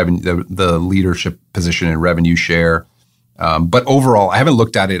the leadership position in revenue share. But overall, I haven't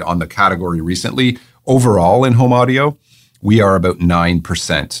looked at it on the category recently. Overall, in home audio, we are about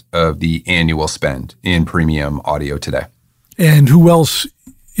 9% of the annual spend in premium audio today. And who else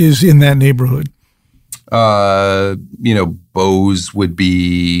is in that neighborhood? Bose would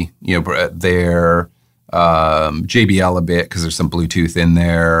be there. JBL a bit because there's some Bluetooth in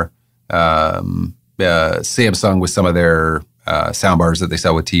there. Samsung with some of their soundbars that they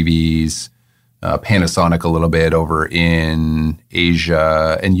sell with TVs. Panasonic a little bit over in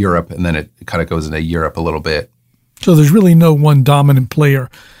Asia and Europe, and then it kind of goes into Europe a little bit. So there's really no one dominant player.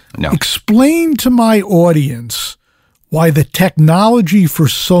 No. Explain to my audience why the technology for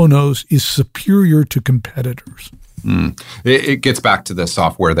Sonos is superior to competitors. It gets back to the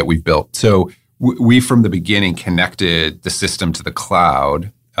software that we've built. So we, from the beginning, connected the system to the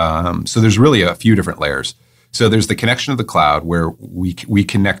cloud. So there's really a few different layers. So there's the connection to the cloud where we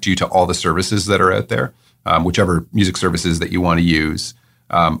connect you to all the services that are out there, whichever music services that you want to use.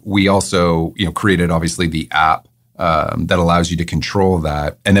 We also, created obviously the app that allows you to control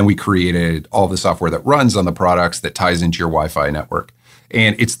that. And then we created all the software that runs on the products that ties into your Wi-Fi network.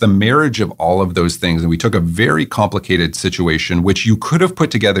 And it's the marriage of all of those things. And we took a very complicated situation, which you could have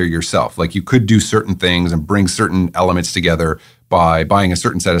put together yourself. Like you could do certain things and bring certain elements together by buying a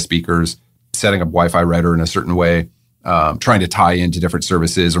certain set of speakers, setting up Wi-Fi router in a certain way, trying to tie into different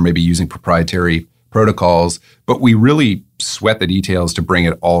services or maybe using proprietary protocols. But we really sweat the details to bring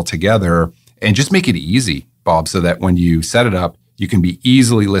it all together and just make it easy, Bob, so that when you set it up, you can be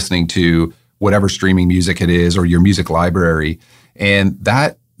easily listening to whatever streaming music it is or your music library. And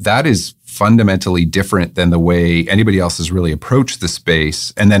that is fundamentally different than the way anybody else has really approached the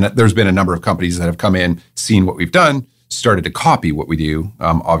space. And then there's been a number of companies that have come in, seen what we've done, started to copy what we do,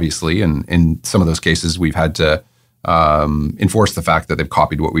 obviously. And in some of those cases, we've had to enforce the fact that they've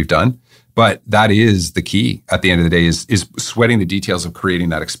copied what we've done. But that is the key at the end of the day is sweating the details of creating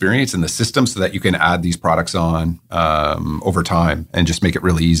that experience in the system so that you can add these products on over time and just make it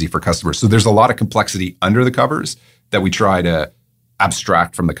really easy for customers. So there's a lot of complexity under the covers that we try to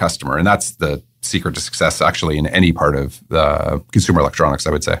abstract from the customer. And that's the secret to success actually in any part of the consumer electronics,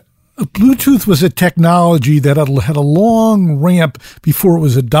 I would say. Bluetooth was a technology that had a long ramp before it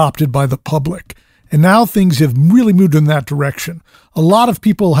was adopted by the public. And now things have really moved in that direction. A lot of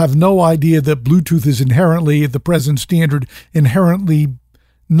people have no idea that Bluetooth is inherently, at the present standard, inherently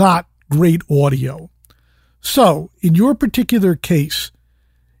not great audio. So, in your particular case,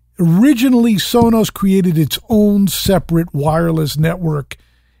 originally Sonos created its own separate wireless network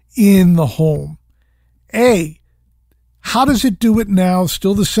in the home. How does it do it now?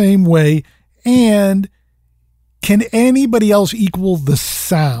 Still the same way? And can anybody else equal the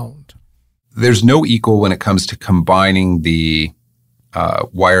sound? There's no equal when it comes to combining the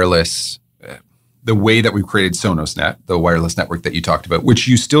wireless, the way that we've created Sonos Net, the wireless network that you talked about, which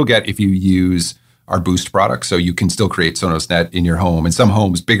you still get if you use our Boost product. So you can still create Sonos Net in your home. And some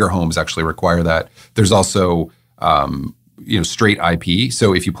homes, bigger homes, actually require that. There's also straight IP.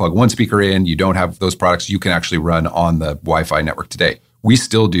 So if you plug one speaker in, you don't have those products, you can actually run on the Wi-Fi network today. We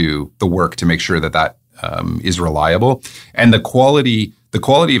still do the work to make sure that is reliable. And the quality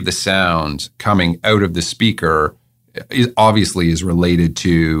of the sound coming out of the speaker is related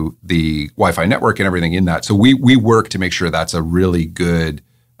to the Wi-Fi network and everything in that. So we work to make sure that's a really good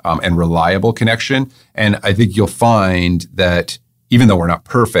and reliable connection. And I think you'll find that even though we're not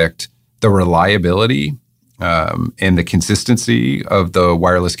perfect, the reliability and the consistency of the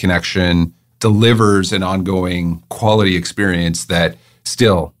wireless connection delivers an ongoing quality experience that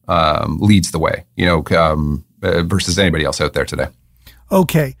still leads the way, versus anybody else out there today.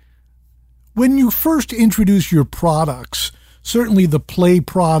 Okay. When you first introduced your products, certainly the Play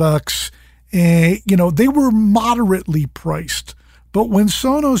products, they were moderately priced. But when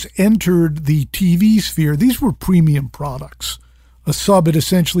Sonos entered the TV sphere, these were premium products. A sub at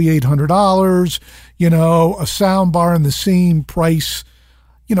essentially $800, a sound bar in the same price.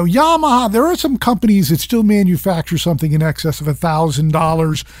 Yamaha, there are some companies that still manufacture something in excess of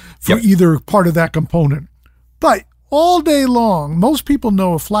 $1,000 for either part of that component. But all day long, most people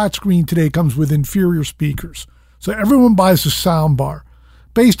know a flat screen today comes with inferior speakers. So everyone buys a sound bar.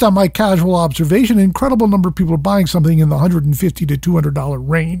 Based on my casual observation, an incredible number of people are buying something in the $150 to $200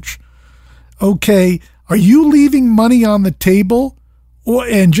 range. Okay, are you leaving money on the table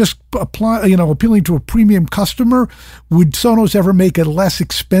and just appealing to a premium customer? Would Sonos ever make a less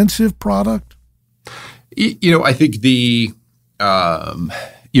expensive product? I think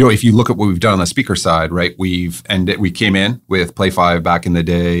if you look at what we've done on the speaker side, right, we came in with Play 5 back in the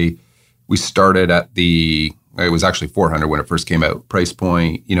day. We started at it was actually $400 when it first came out, price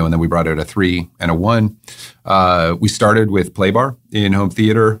point, and then we brought out a 3 and a 1. We started with Playbar in home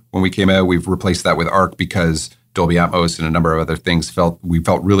theater. When we came out, we've replaced that with Arc because Dolby Atmos and a number of other things we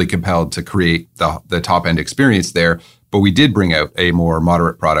felt really compelled to create the top end experience there. But we did bring out a more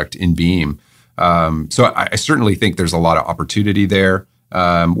moderate product in Beam. So I certainly think there's a lot of opportunity there.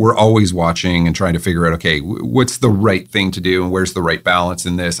 We're always watching and trying to figure out, okay, what's the right thing to do and where's the right balance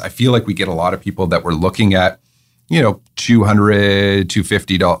in this? I feel like we get a lot of people that were looking at, $200,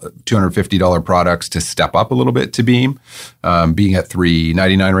 $250 products to step up a little bit to Beam, being at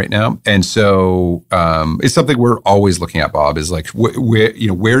 $399 right now. And so it's something we're always looking at, Bob, is like,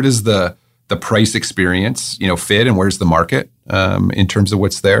 where does the price experience, fit, and where's the market in terms of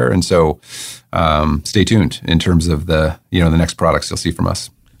what's there? And so stay tuned in terms of the next products you'll see from us.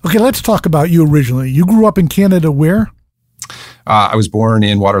 Okay, let's talk about you originally. You grew up in Canada where? I was born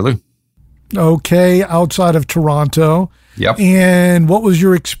in Waterloo. Okay, outside of Toronto. Yep. And what was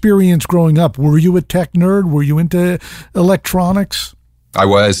your experience growing up? Were you a tech nerd? Were you into electronics? I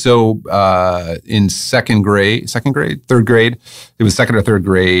was. So in third grade, it was second or third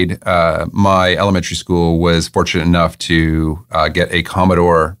grade, my elementary school was fortunate enough to get a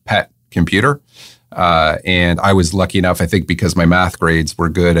Commodore PET computer. And I was lucky enough, I think, because my math grades were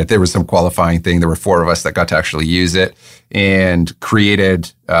good. There was some qualifying thing. There were 4 of us that got to actually use it, and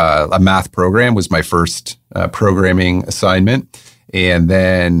created a math program was my first programming assignment. And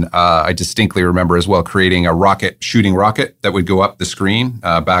then I distinctly remember as well creating a shooting rocket that would go up the screen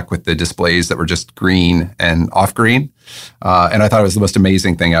back with the displays that were just green and off green. And I thought it was the most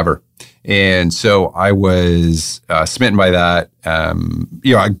amazing thing ever. And so I was smitten by that.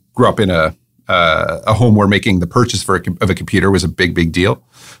 I grew up in a home where making the purchase of a computer was a big, big deal.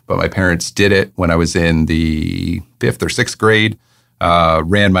 But my parents did it when I was in the 5th or 6th grade,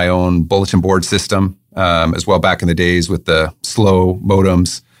 ran my own bulletin board system as well back in the days with the slow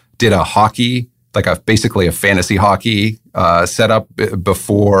modems, did a hockey, basically a fantasy hockey setup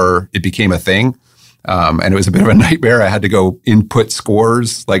before it became a thing. And it was a bit of a nightmare. I had to go input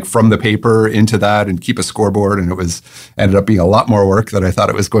scores from the paper into that and keep a scoreboard. And it ended up being a lot more work than I thought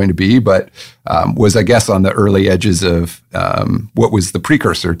it was going to be, but was, I guess, on the early edges of what was the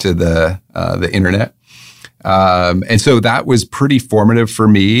precursor to the internet. And so that was pretty formative for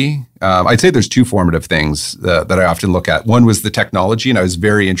me. I'd say there's 2 formative things that I often look at. One was the technology, and I was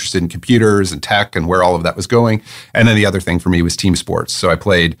very interested in computers and tech and where all of that was going. And then the other thing for me was team sports. So I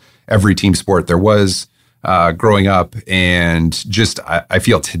played every team sport there was growing up. And just, I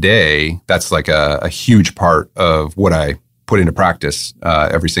feel today, that's like a huge part of what I put into practice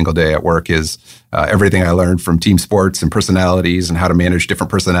every single day at work is everything I learned from team sports and personalities and how to manage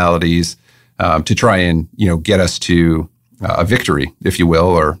different personalities to try and, get us to a victory, if you will,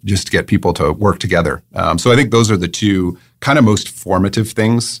 or just to get people to work together. So I think those are the 2 kind of most formative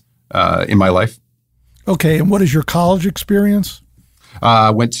things in my life. Okay. And what is your college experience?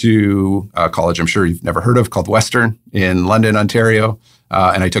 Went to a college I'm sure you've never heard of called Western in London, Ontario,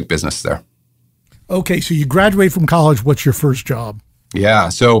 and I took business there. Okay, so you graduate from college. What's your first job? Yeah,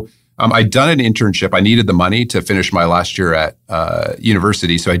 so I'd done an internship. I needed the money to finish my last year at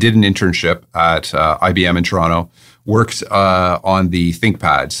university, so I did an internship at IBM in Toronto, worked on the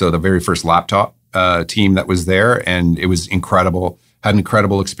ThinkPad, so the very first laptop team that was there, and it was incredible, had an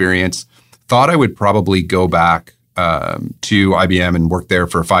incredible experience. Thought I would probably go back to IBM and work there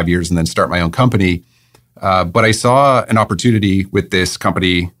for 5 years and then start my own company. But I saw an opportunity with this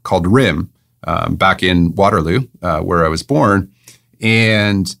company called RIM back in Waterloo, where I was born.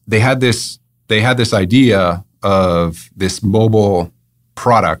 And they had this idea of this mobile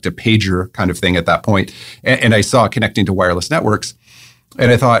product, a pager kind of thing at that point. And I saw connecting to wireless networks.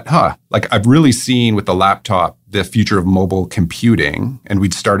 And I thought, I've really seen with the laptop the future of mobile computing. And we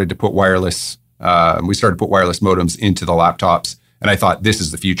started to put wireless modems into the laptops. And I thought, this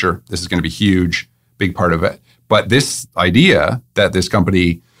is the future. This is going to be huge, big part of it. But this idea that this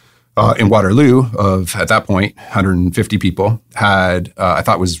company in Waterloo of, at that point, 150 people had, I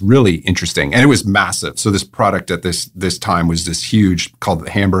thought was really interesting. And it was massive. So this product at this time was this huge, called the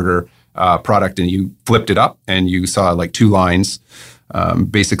hamburger product. And you flipped it up and you saw 2 lines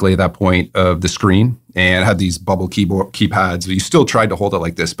basically at that point of the screen, and had these bubble keypads. You still tried to hold it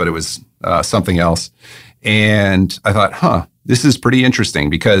like this, but it was something else. And I thought, this is pretty interesting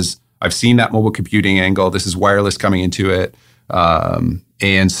because I've seen that mobile computing angle. This is wireless coming into it.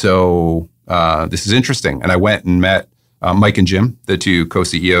 And so this is interesting. And I went and met Mike and Jim, the 2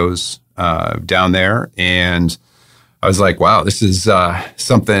 co-CEOs down there. And I was like, wow, this is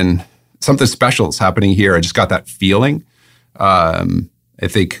something special is happening here. I just got that feeling. I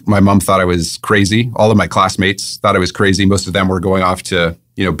think my mom thought I was crazy. All of my classmates thought I was crazy. Most of them were going off to,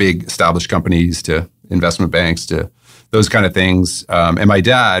 big established companies, to investment banks, to those kind of things. And my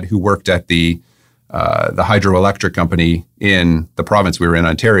dad, who worked at the hydroelectric company in the province we were in,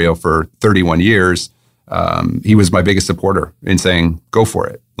 Ontario, for 31 years, he was my biggest supporter in saying, go for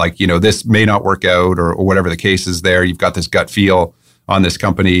it. Like, this may not work out or whatever the case is there. You've got this gut feel on this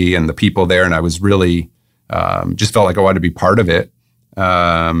company and the people there. And I was really, just felt like I wanted to be part of it.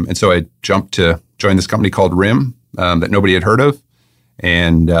 And so I jumped to join this company called RIM that nobody had heard of.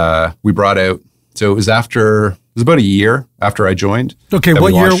 And we brought out, so it was about a year after I joined. Okay,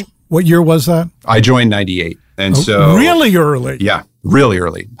 what year was that? I joined 98. And so really early. Yeah, really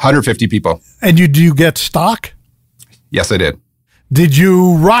early. 150 people. And do you get stock? Yes, I did. Did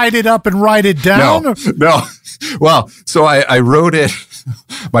you write it up and write it down? No. Well, so I wrote it.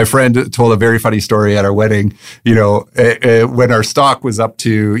 My friend told a very funny story at our wedding. When our stock was up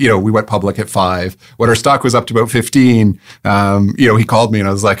to, we went public at 5. When our stock was up to about 15, he called me and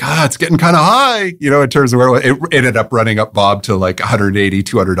I was like, it's getting kind of high, in terms of where it ended up running up, Bob, to like $180,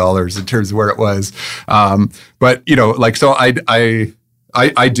 $200 in terms of where it was. But, so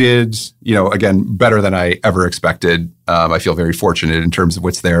I did, again, better than I ever expected. I feel very fortunate in terms of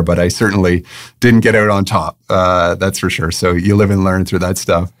what's there, but I certainly didn't get out on top. That's for sure. So you live and learn through that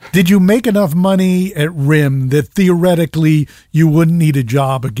stuff. Did you make enough money at RIM that theoretically you wouldn't need a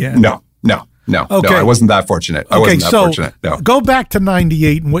job again? No. Okay. No, I wasn't that fortunate. Go back to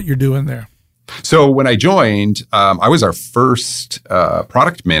 98 and what you're doing there. So when I joined, I was our first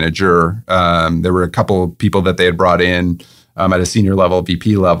product manager. There were a couple of people that they had brought in at a senior level,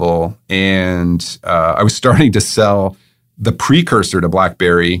 VP level. And I was starting to sell the precursor to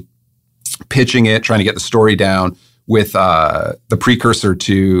BlackBerry, pitching it, trying to get the story down with the precursor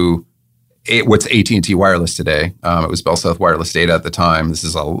to what's AT&T Wireless today. It was Bell South Wireless Data at the time. This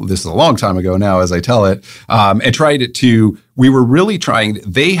is a long time ago now as I tell it. And tried it we were really trying,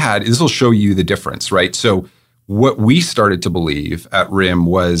 this will show you the difference, right? So what we started to believe at RIM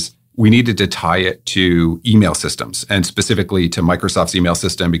was we needed to tie it to email systems and specifically to Microsoft's email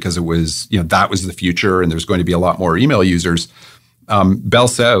system because it was, that was the future and there's going to be a lot more email users. Bell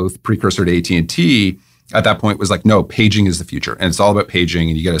South, precursor to AT&T, at that point was like, no, paging is the future. And it's all about paging.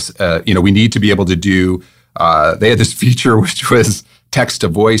 And you got to, we need to be able to do, they had this feature which was text to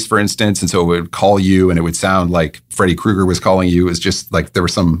voice, for instance. And so it would call you and it would sound like Freddy Krueger was calling you. It was just like, it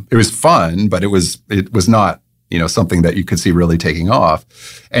was fun, but it was not, something that you could see really taking off.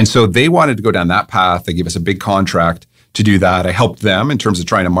 And so they wanted to go down that path. They gave us a big contract to do that. I helped them in terms of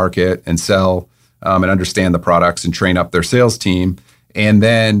trying to market and sell and understand the products and train up their sales team. And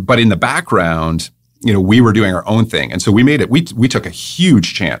then, but in the background, we were doing our own thing. And so we made it, we took a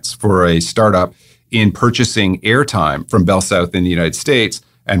huge chance for a startup in purchasing airtime from Bell South in the United States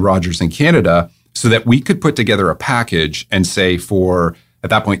and Rogers in Canada so that we could put together a package and say for, at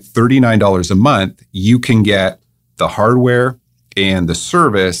that point, $39 a month, you can get the hardware and the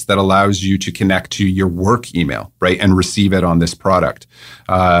service that allows you to connect to your work email, right, and receive it on this product.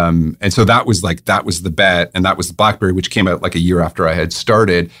 And so that was the bet, and that was the BlackBerry, which came out like a year after I had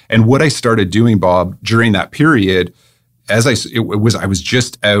started. And what I started doing, Bob, during that period, I was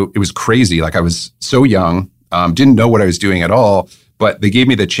just out. It was crazy. Like I was so young, didn't know what I was doing at all. But they gave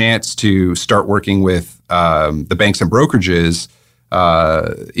me the chance to start working with the banks and brokerages.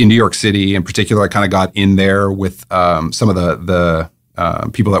 In New York City in particular, I kind of got in there with some of the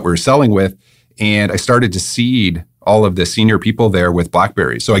people that we were selling with, and I started to seed all of the senior people there with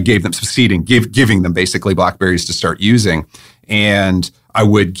BlackBerries. So I gave them some seeding, giving them basically BlackBerries to start using, and I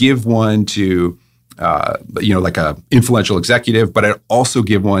would give one to like a influential executive, but I'd also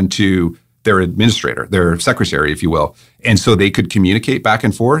give one to their administrator, their secretary, if you will, and so they could communicate back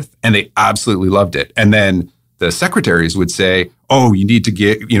and forth, and they absolutely loved it. And then the secretaries would say, "Oh, you need to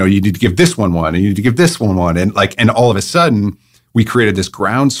give this one, and you need to give this one," and all of a sudden, we created this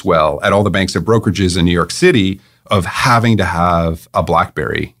groundswell at all the banks and brokerages in New York City of having to have a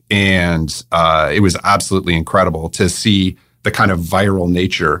BlackBerry, and it was absolutely incredible to see the kind of viral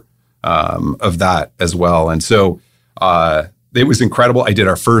nature of that as well. And so it was incredible. I did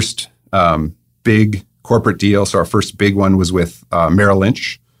our first big corporate deal. So our first big one was with Merrill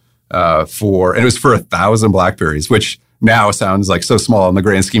Lynch. And it was for 1,000 BlackBerries, which now sounds like so small in the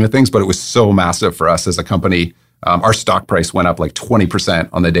grand scheme of things, but it was so massive for us as a company. Our stock price went up like 20%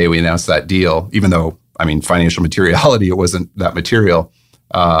 on the day we announced that deal, even though, financial materiality, it wasn't that material.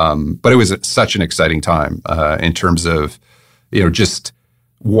 But it was such an exciting time in terms of, just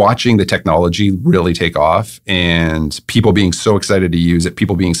watching the technology really take off and people being so excited to use it,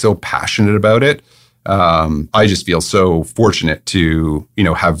 people being so passionate about it. I just feel so fortunate to,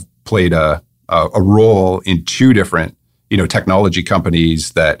 have played a role in two different, technology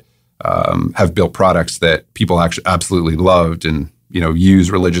companies that have built products that people actually absolutely loved and,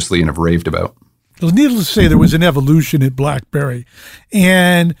 use religiously and have raved about. Well, needless to say, there was an evolution at BlackBerry.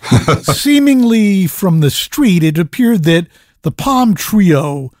 And seemingly from the street, it appeared that the Palm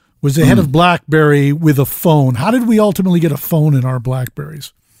Trio was ahead of BlackBerry with a phone. How did we ultimately get a phone in our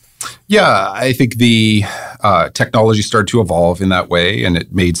BlackBerries? Yeah, I think the technology started to evolve in that way, and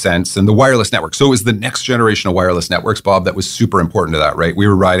it made sense. And the wireless network. So it was the next generation of wireless networks, Bob, that was super important to that, right? We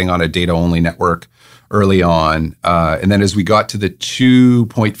were riding on a data-only network early on. And then as we got to the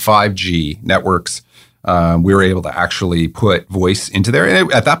 2.5G networks, we were able to actually put voice into there.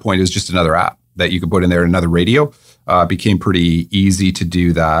 And at that point, it was just another app that you could put in there, another radio. Became pretty easy to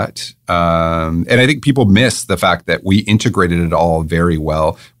do that. And I think people miss the fact that we integrated it all very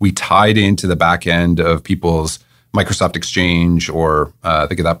well. We tied into the back end of people's Microsoft Exchange or I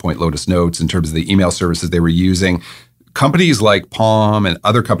think at that point, Lotus Notes in terms of the email services they were using. Companies like Palm and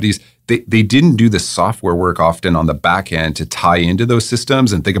other companies, they didn't do the software work often on the back end to tie into those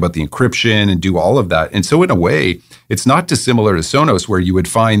systems and think about the encryption and do all of that. And so in a way, it's not dissimilar to Sonos, where you would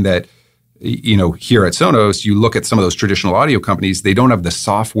find that here at Sonos, you look at some of those traditional audio companies, they don't have the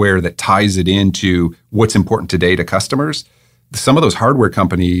software that ties it into what's important today to customers. Some of those hardware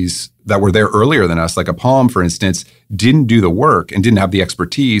companies that were there earlier than us, like a Palm, for instance, didn't do the work and didn't have the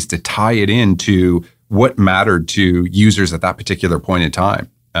expertise to tie it into what mattered to users at that particular point in time.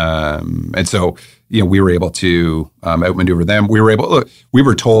 And so, we were able to outmaneuver them. We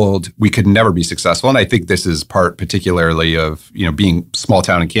were told we could never be successful. And I think this is part particularly of, being small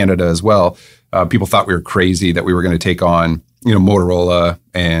town in Canada as well. People thought we were crazy that we were going to take on, Motorola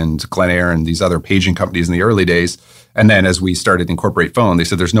and Glenair and these other paging companies in the early days. And then as we started to incorporate phone, they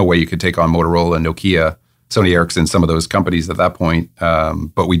said there's no way you could take on Motorola, Nokia, Sony Ericsson, some of those companies at that point.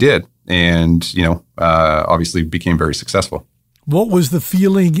 But we did. And, obviously became very successful. What was the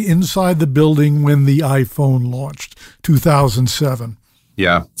feeling inside the building when the iPhone launched, 2007?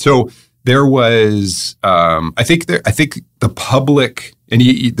 Yeah. So there was, I think the public, and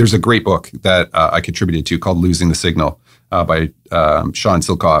there's a great book that I contributed to called Losing the Signal by Sean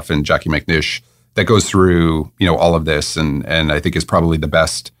Silkoff and Jackie McNish that goes through, all of this and I think is probably the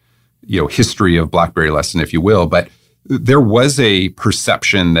best, history of BlackBerry lesson, if you will. But there was a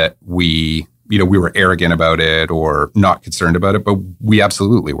perception that we were arrogant about it or not concerned about it, but we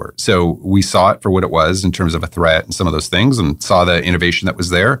absolutely were. So we saw it for what it was in terms of a threat and some of those things and saw the innovation that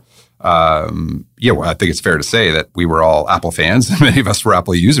was there. I think it's fair to say that we were all Apple fans and many of us were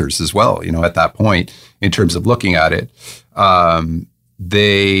Apple users as well, at that point in terms of looking at it. One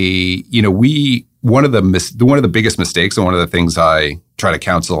of the biggest mistakes and one of the things I try to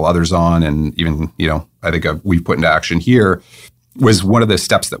counsel others on and even, I think we've put into action here was one of the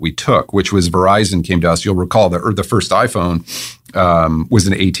steps that we took, which was Verizon came to us. You'll recall the first iPhone was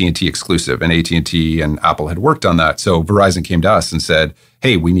an AT&T exclusive, and AT&T and Apple had worked on that. So Verizon came to us and said,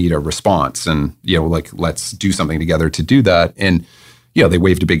 hey, we need a response and, let's do something together to do that. And, they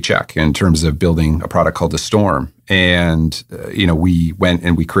waved a big check in terms of building a product called the Storm. And, we went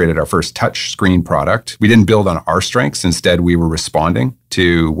and we created our first touch screen product. We didn't build on our strengths. Instead, we were responding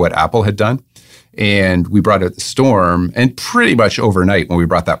to what Apple had done. And we brought out the Storm, and pretty much overnight when we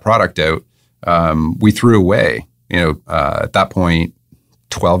brought that product out, we threw away, at that point,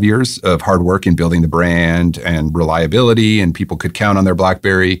 12 years of hard work in building the brand and reliability, and people could count on their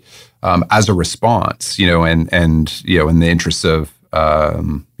BlackBerry as a response, and in the interests of,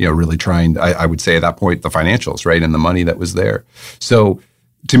 really trying, I would say at that point, the financials, right, and the money that was there. So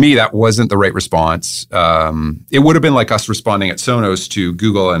to me, that wasn't the right response. It would have been like us responding at Sonos to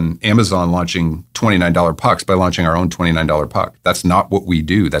Google and Amazon launching $29 pucks by launching our own $29 puck. That's not what we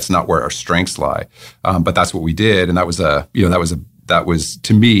do. That's not where our strengths lie. But that's what we did, and that was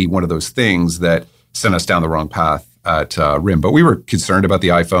to me one of those things that sent us down the wrong path at RIM. But we were concerned about the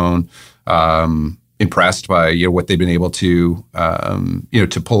iPhone, impressed by what they've been able to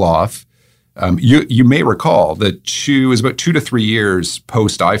to pull off. You may recall that it was about 2 to 3 years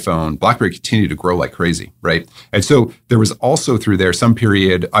post iPhone, BlackBerry continued to grow like crazy, right? And so there was also through there some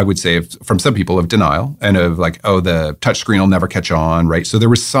period, I would say, from some people of denial and of like, oh, the touchscreen will never catch on, right? So there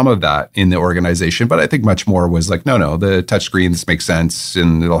was some of that in the organization, but I think much more was like, no, the touchscreen, this makes sense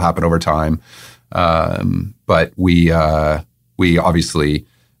and it'll happen over time. But we obviously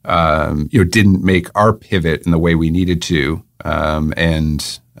didn't make our pivot in the way we needed to,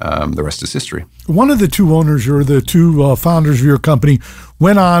 and the rest is history. One of the two owners or the two founders of your company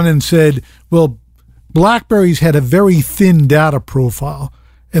went on and said, well, BlackBerry's had a very thin data profile,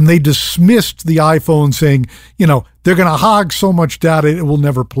 and they dismissed the iPhone saying, they're going to hog so much data it will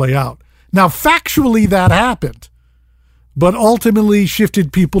never play out. Now, factually, that happened, but ultimately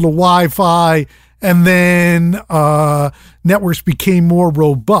shifted people to Wi-Fi, and then networks became more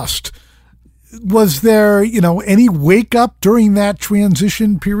robust. Was there, any wake up during that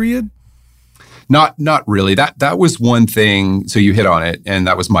transition period? Not really. That was one thing. So you hit on it, and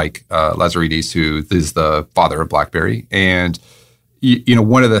that was Mike Lazaridis, who is the father of BlackBerry. And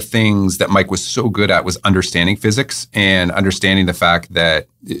one of the things that Mike was so good at was understanding physics and understanding the fact that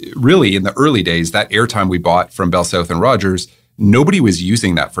really in the early days, that airtime we bought from Bell South and Rogers, nobody was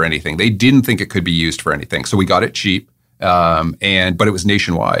using that for anything. They didn't think it could be used for anything. So we got it cheap. But it was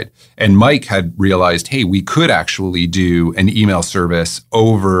nationwide. And Mike had realized, hey, we could actually do an email service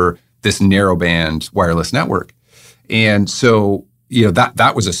over this narrowband wireless network. And so,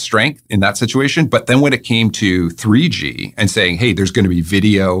 that was a strength in that situation. But then when it came to 3G and saying, hey, there's going to be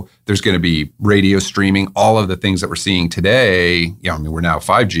video, there's going to be radio streaming, all of the things that we're seeing today, we're now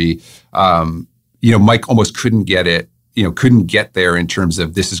 5G, Mike almost couldn't get it. Couldn't get there in terms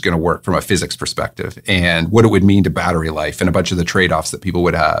of this is going to work from a physics perspective and what it would mean to battery life and a bunch of the trade-offs that people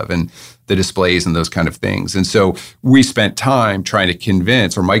would have and the displays and those kind of things. And so we spent time trying to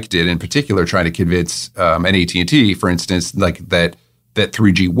convince, or Mike did in particular, trying to convince an AT&T, for instance, like that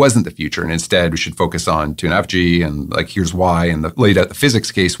 3G wasn't the future. And instead we should focus on 2.5G and like, here's why, and laid out the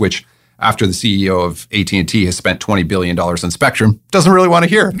physics case, which after the CEO of AT&T has spent $20 billion on spectrum, doesn't really want to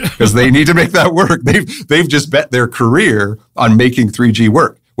hear because they need to make that work. They've just bet their career on making 3G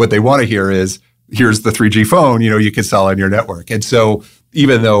work. What they want to hear is, here's the 3G phone, you can sell on your network. And so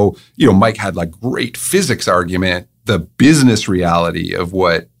even though, Mike had like great physics argument, the business reality of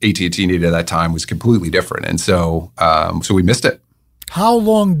what AT&T needed at that time was completely different. And so, so we missed it. How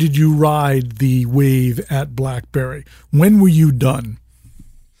long did you ride the wave at BlackBerry? When were you done?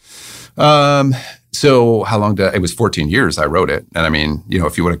 So how long it was 14 years I wrote it. And I mean,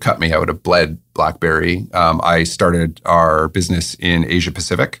 if you would have cut me, I would have bled BlackBerry. I started our business in Asia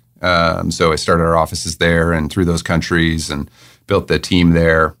Pacific. So I started our offices there and through those countries and built the team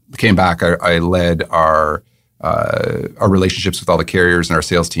there. Came back, I led our relationships with all the carriers and our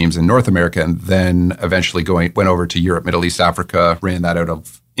sales teams in North America, and then eventually went over to Europe, Middle East, Africa, ran that out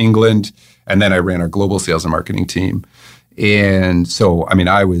of England. And then I ran our global sales and marketing team. And so, I mean,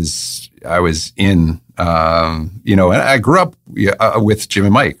 I was in, and I grew up with Jim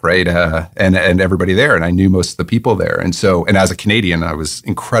and Mike, right? And everybody there. And I knew most of the people there. And so, and as a Canadian, I was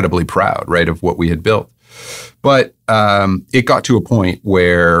incredibly proud, right, of what we had built. But it got to a point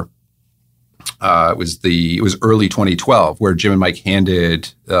where it was early 2012 where Jim and Mike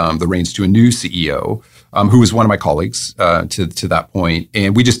handed the reins to a new CEO who was one of my colleagues to that point.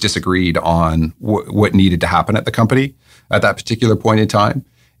 And we just disagreed on what needed to happen at the company at that particular point in time.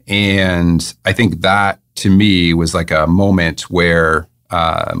 And I think that to me was like a moment where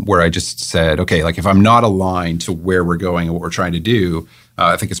I just said, okay, like if I'm not aligned to where we're going and what we're trying to do,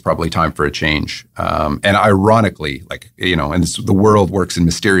 I think it's probably time for a change. And ironically, the world works in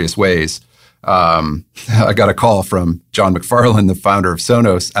mysterious ways. I got a call from John McFarlane, the founder of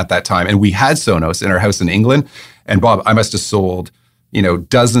Sonos at that time. And we had Sonos in our house in England. And Bob, I must have sold,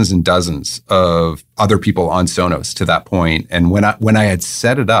 dozens and dozens of other people on Sonos to that point. And when I had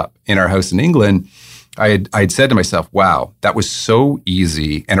set it up in our house in England, I had said to myself, wow, that was so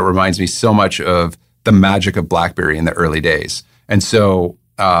easy. And it reminds me so much of the magic of BlackBerry in the early days. And so,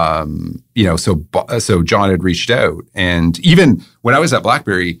 so John had reached out. And even when I was at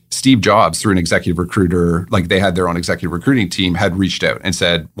BlackBerry, Steve Jobs, through an executive recruiter, like they had their own executive recruiting team, had reached out and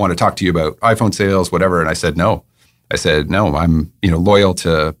said, want to talk to you about iPhone sales, whatever. And I said, no. I'm, loyal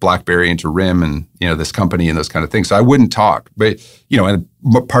to BlackBerry and to RIM and, this company and those kind of things. So I wouldn't talk. But, and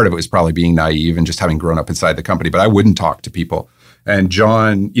part of it was probably being naive and just having grown up inside the company. But I wouldn't talk to people. And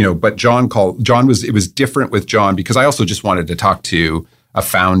John, it was different with John because I also just wanted to talk to a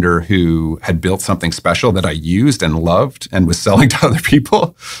founder who had built something special that I used and loved and was selling to other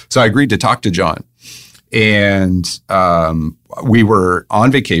people. So I agreed to talk to John. And we were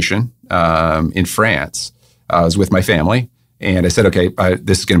on vacation in France. I was with my family. And I said, okay,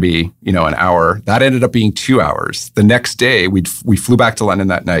 this is going to be, an hour. That ended up being 2 hours. The next day, we flew back to London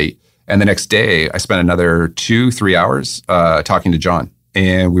that night. And the next day, I spent another 2-3 hours talking to John.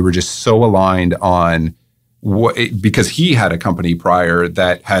 And we were just so aligned on because he had a company prior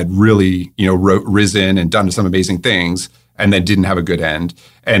that had really, risen and done some amazing things. and then didn't have a good end.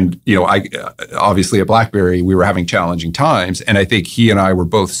 And, I obviously at BlackBerry, we were having challenging times. And I think he and I were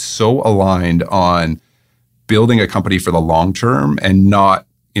both so aligned on building a company for the long term and not,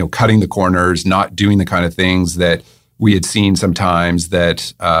 cutting the corners, not doing the kind of things that we had seen sometimes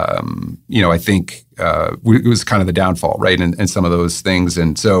that, I think it was kind of the downfall, right? And some of those things.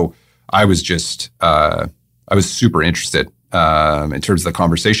 And so I was just, I was super interested in terms of the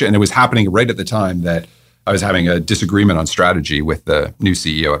conversation. And it was happening right at the time that I was having a disagreement on strategy with the new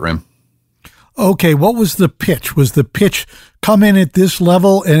CEO at RIM. Okay, what was the pitch? Was the pitch come in at this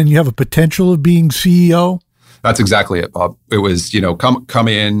level and you have a potential of being CEO? That's exactly it, Bob. It was, come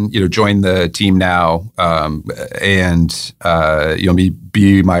in, join the team now, and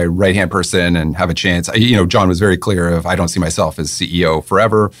be my right-hand person and have a chance. John was very clear of, I don't see myself as CEO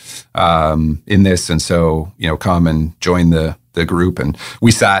forever in this, and so come and join the group. And we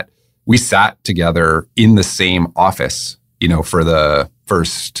sat together in the same office, for the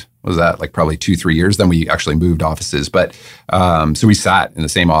first. Was that like probably 2-3 years? Then we actually moved offices. But so we sat in the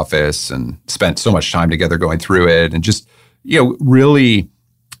same office and spent so much time together going through it and just, really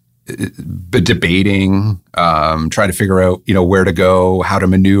debating, trying to figure out, where to go, how to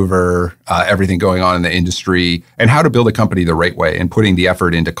maneuver, everything going on in the industry and how to build a company the right way and putting the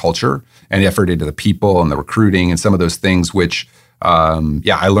effort into culture and effort into the people and the recruiting and some of those things, which,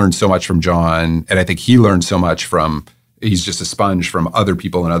 I learned so much from John. And I think he learned so much from. He's just a sponge from other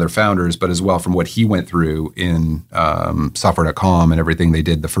people and other founders, but as well from what he went through in software.com and everything they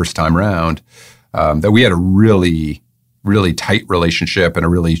did the first time around, that we had a really, really tight relationship and a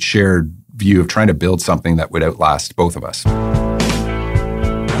really shared view of trying to build something that would outlast both of us.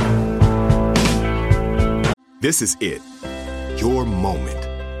 This is it. Your moment.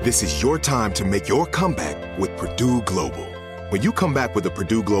 This is your time to make your comeback with Purdue Global. When you come back with a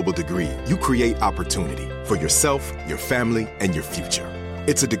Purdue Global degree, you create opportunity for yourself, your family, and your future.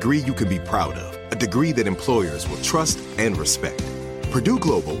 It's a degree you can be proud of, a degree that employers will trust and respect. Purdue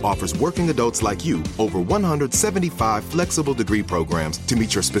Global offers working adults like you over 175 flexible degree programs to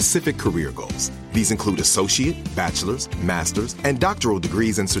meet your specific career goals. These include associate, bachelor's, master's, and doctoral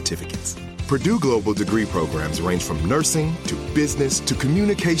degrees and certificates. Purdue Global degree programs range from nursing to business to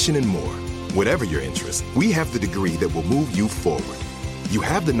communication and more. Whatever your interest, we have the degree that will move you forward. You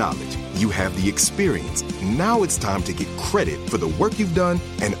have the knowledge, you have the experience. Now it's time to get credit for the work you've done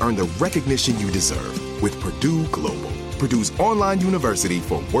and earn the recognition you deserve with Purdue Global, Purdue's online university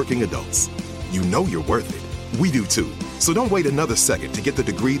for working adults. You know you're worth it. We do too. So don't wait another second to get the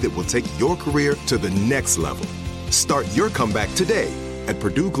degree that will take your career to the next level. Start your comeback today at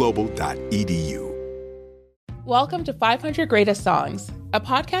purdueglobal.edu. Welcome to 500 Greatest Songs, a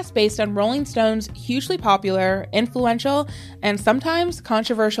podcast based on Rolling Stone's hugely popular, influential, and sometimes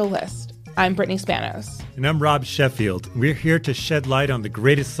controversial list. I'm Brittany Spanos. And I'm Rob Sheffield. We're here to shed light on the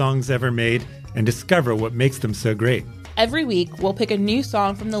greatest songs ever made and discover what makes them so great. Every week, we'll pick a new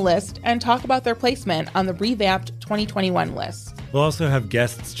song from the list and talk about their placement on the revamped 2021 list. We'll also have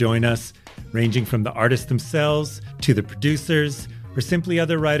guests join us, ranging from the artists themselves to the producers, or simply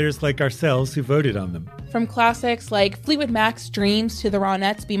other writers like ourselves who voted on them. From classics like Fleetwood Mac's Dreams to the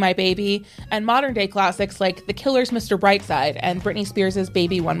Ronettes' Be My Baby, and modern-day classics like The Killer's Mr. Brightside and Britney Spears'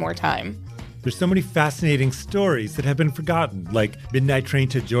 Baby One More Time. There's so many fascinating stories that have been forgotten, like Midnight Train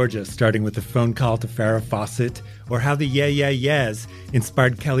to Georgia starting with a phone call to Farrah Fawcett, or how the Yeah Yeah Yeahs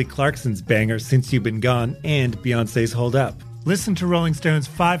inspired Kelly Clarkson's banger Since You've Been Gone and Beyoncé's Hold Up. Listen to Rolling Stone's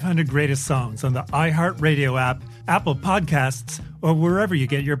 500 Greatest Songs on the iHeartRadio app, Apple Podcasts, or wherever you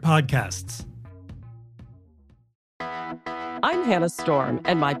get your podcasts. I'm Hannah Storm,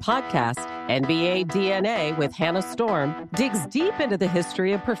 and my podcast, NBA DNA with Hannah Storm, digs deep into the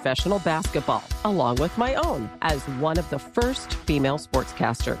history of professional basketball, along with my own, as one of the first female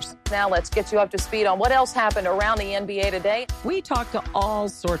sportscasters. Now let's get you up to speed on what else happened around the NBA today. We talk to all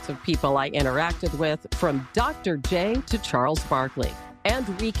sorts of people I interacted with, from Dr. J to Charles Barkley, and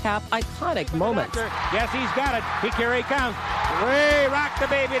recap iconic moments. Yes, he's got it. Here he comes. Way rock the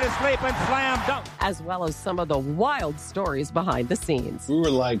baby to sleep and slam dunk. As well as some of the wild stories behind the scenes. We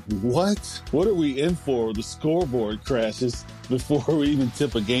were like, what? What are we in for? The scoreboard crashes before we even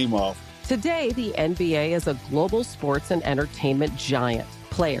tip a game off. Today, the NBA is a global sports and entertainment giant.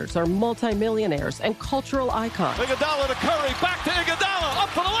 Players are multimillionaires and cultural icons. Iguodala to Curry, back to Iguodala, up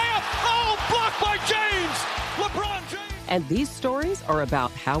for the layup. Oh, blocked by James. LeBron James. And these stories are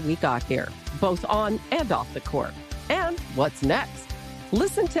about how we got here, both on and off the court. And what's next?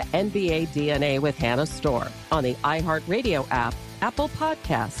 Listen to NBA DNA with Hannah Storm on the iHeartRadio app, Apple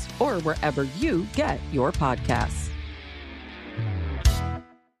Podcasts, or wherever you get your podcasts.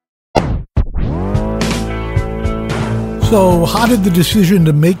 So how did the decision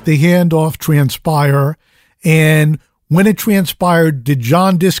to make the handoff transpire? And when it transpired, did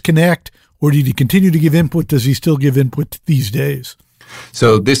John disconnect, or did he continue to give input? Does he still give input these days?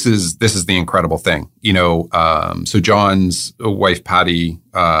 So this is the incredible thing, so John's wife, Patty,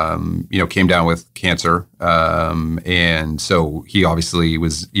 came down with cancer. And so he obviously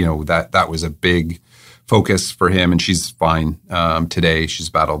was, that was a big focus for him, and she's fine today. She's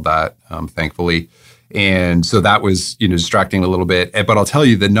battled that, thankfully. And so that was, distracting a little bit. But I'll tell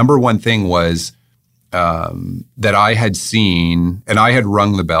you, the number one thing was that I had seen, and I had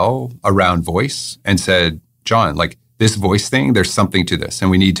rung the bell around voice and said, John, like this voice thing, there's something to this, and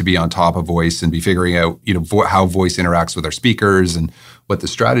we need to be on top of voice and be figuring out, how voice interacts with our speakers and what the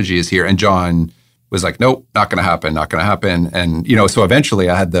strategy is here. And John was like, nope, not going to happen. And, so eventually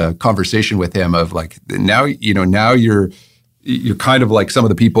I had the conversation with him of like, now you're kind of like some of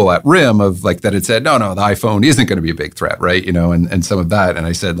the people at RIM of like that had said, no, the iPhone isn't going to be a big threat, right? And some of that. And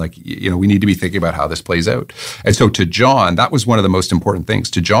I said, like, we need to be thinking about how this plays out. And so to John, that was one of the most important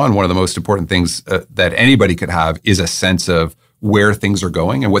things. To John, one of the most important things that anybody could have is a sense of where things are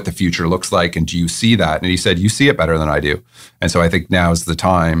going and what the future looks like. And do you see that? And he said, you see it better than I do. And so I think now is the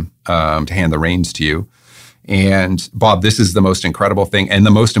time to hand the reins to you. And Bob, this is the most incredible thing and the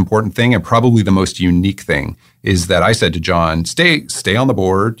most important thing and probably the most unique thing is that I said to John, stay on the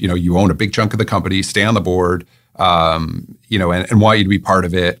board. You own a big chunk of the company, stay on the board, and want you to be part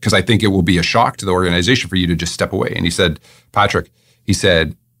of it because I think it will be a shock to the organization for you to just step away. And he said, Patrick, if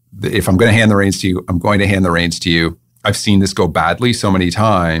I'm going to hand the reins to you, I'm going to hand the reins to you. I've seen this go badly so many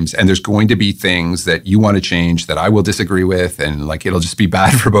times, and there's going to be things that you want to change that I will disagree with, and like it'll just be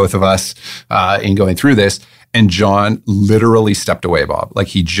bad for both of us in going through this. And John literally stepped away, Bob. Like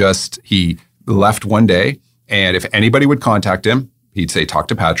he left one day, and if anybody would contact him, he'd say, talk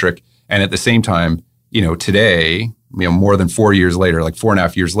to Patrick. And at the same time, today, more than 4 years later, like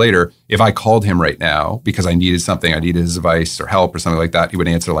 4.5 years later, if I called him right now because I needed something, I needed his advice or help or something like that, he would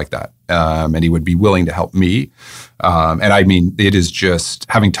answer like that. And he would be willing to help me. And I mean, it is just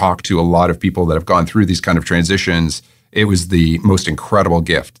having talked to a lot of people that have gone through these kind of transitions, it was the most incredible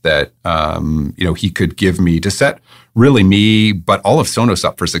gift that, he could give me to set really me, but all of Sonos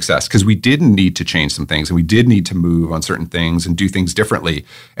up for success because we didn't need to change some things and we did need to move on certain things and do things differently.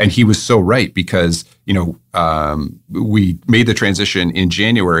 And he was so right because, we made the transition in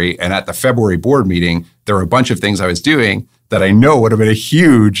January and at the February board meeting, there were a bunch of things I was doing that I know would have been a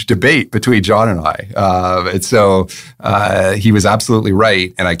huge debate between John and I. And so he was absolutely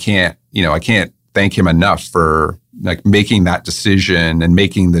right. And I can't thank him enough for like making that decision and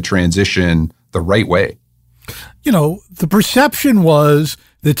making the transition the right way. The perception was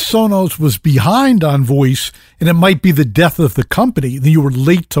that Sonos was behind on voice and it might be the death of the company, that you were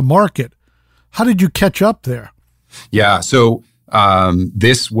late to market. How did you catch up there? Yeah. So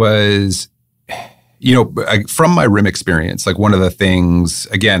this was, from my RIM experience, like one of the things,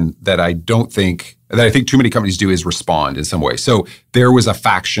 again, that I think too many companies do is respond in some way. So there was a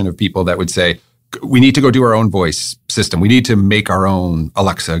faction of people that would say, we need to go do our own voice system. We need to make our own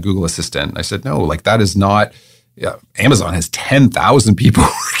Alexa, Google Assistant. I said, no, like that is not, Amazon has 10,000 people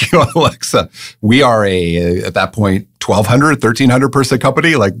working on Alexa. We are at that point, 1,200, 1,300 person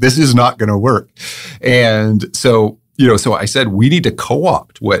company. Like this is not going to work. And so, so I said, we need to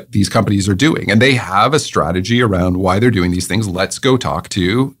co-opt what these companies are doing. And they have a strategy around why they're doing these things. Let's go talk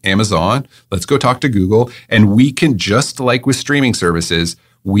to Amazon. Let's go talk to Google. And we can, just like with streaming services,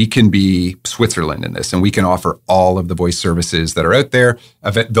 we can be Switzerland in this, and we can offer all of the voice services that are out there.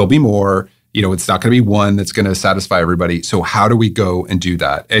 There'll be more. It's not going to be one that's going to satisfy everybody. So how do we go and do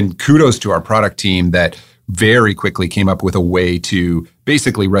that? And kudos to our product team that very quickly came up with a way to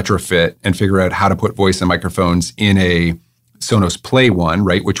basically retrofit and figure out how to put voice and microphones in a Sonos Play One,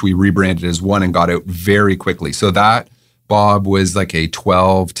 right, which we rebranded as One and got out very quickly. So that, Bob, was like a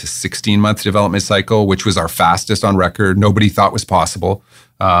 12 to 16 month development cycle, which was our fastest on record. Nobody thought was possible.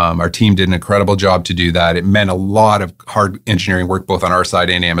 Our team did an incredible job to do that. It meant a lot of hard engineering work, both on our side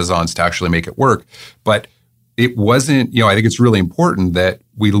and Amazon's, to actually make it work. But it wasn't, I think it's really important that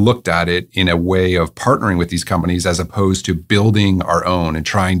we looked at it in a way of partnering with these companies as opposed to building our own and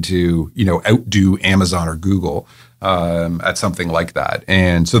trying to, outdo Amazon or Google at something like that.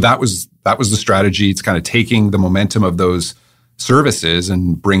 And so that was the strategy. It's kind of taking the momentum of those services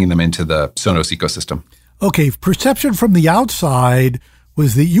and bringing them into the Sonos ecosystem. Okay, perception from the outside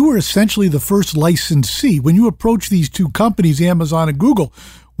was that you were essentially the first licensee. When you approached these two companies, Amazon and Google,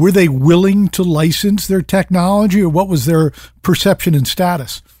 were they willing to license their technology, or what was their perception and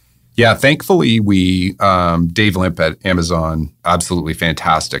status? Yeah, thankfully Dave Limp at Amazon, absolutely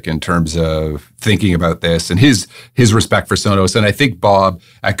fantastic in terms of thinking about this and his respect for Sonos. And I think Bob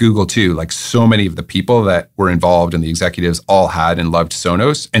at Google too, like so many of the people that were involved and the executives all had and loved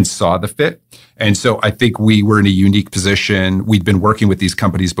Sonos and saw the fit. And so I think we were in a unique position. We'd been working with these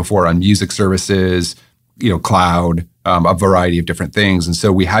companies before on music services, cloud, a variety of different things. And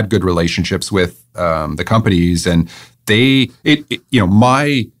so we had good relationships with the companies, and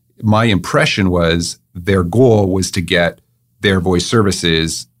my impression was their goal was to get their voice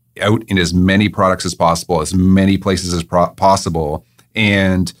services out in as many products as possible, as many places as possible.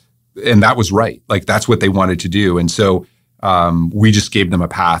 And that was right. Like that's what they wanted to do. And so we just gave them a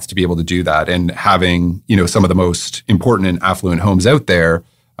path to be able to do that. And having, some of the most important and affluent homes out there,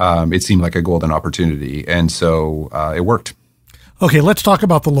 it seemed like a golden opportunity. And so it worked. Okay, let's talk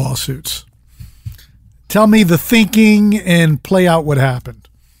about the lawsuits. Tell me the thinking and play out what happened.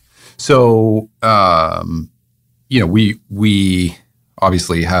 So, we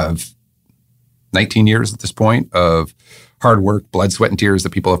obviously have 19 years at this point of hard work, blood, sweat, and tears that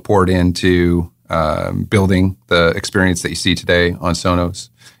people have poured into building the experience that you see today on Sonos,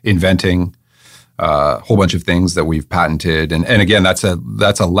 inventing a whole bunch of things that we've patented. And again, that's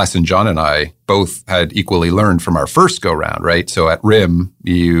a lesson John and I both had equally learned from our first go round, right? So at RIM,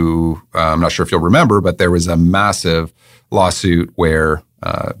 I'm not sure if you'll remember, but there was a massive lawsuit where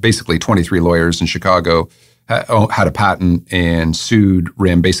basically 23 lawyers in Chicago had a patent and sued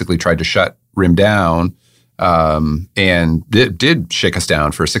RIM, basically tried to shut RIM down, and it did shake us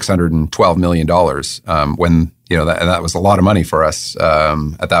down for $612 million when, that was a lot of money for us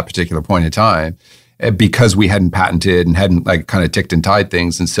at that particular point in time, because we hadn't patented and hadn't kind of ticked and tied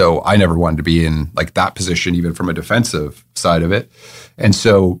things. And so I never wanted to be in that position, even from a defensive side of it. And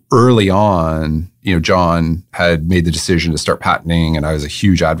so early on, John had made the decision to start patenting, and I was a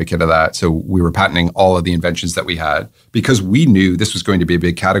huge advocate of that. So we were patenting all of the inventions that we had because we knew this was going to be a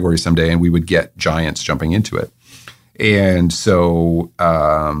big category someday and we would get giants jumping into it. And so,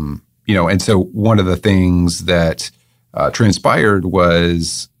 one of the things that transpired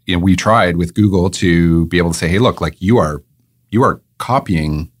was, we tried with Google to be able to say, hey, look, you are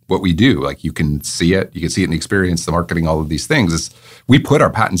copying what we do. You can see it. You can see it in the experience, the marketing, all of these things. We put our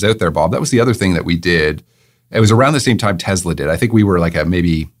patents out there, Bob. That was the other thing that we did. It was around the same time Tesla did. I think we were at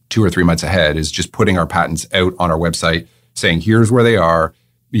maybe 2 or 3 months ahead, is just putting our patents out on our website saying, here's where they are.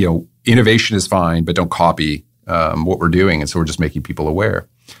 Innovation is fine, but don't copy what we're doing. And so we're just making people aware.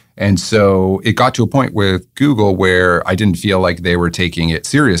 And so it got to a point with Google where I didn't feel like they were taking it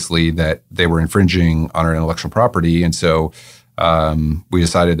seriously, that they were infringing on our intellectual property. And so we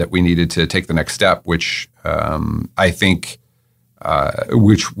decided that we needed to take the next step, which I think,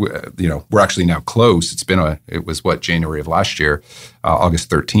 we're actually now close. It was January of last year, August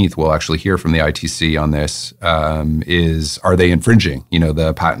 13th, we'll actually hear from the ITC on this, are they infringing,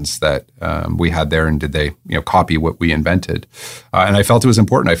 the patents that we had there, and did they, copy what we invented? And I felt it was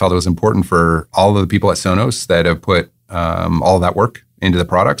important. I felt it was important for all of the people at Sonos that have put all that work into the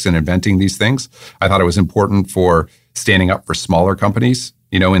products and inventing these things. I thought it was important for standing up for smaller companies,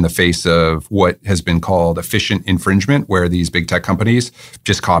 in the face of what has been called efficient infringement, where these big tech companies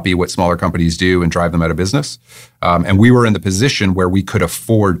just copy what smaller companies do and drive them out of business. And we were in the position where we could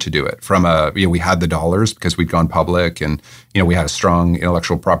afford to do it we had the dollars because we'd gone public, and, we had a strong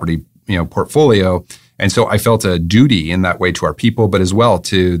intellectual property, portfolio. And so I felt a duty in that way to our people, but as well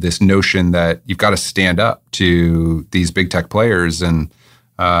to this notion that you've got to stand up to these big tech players, and,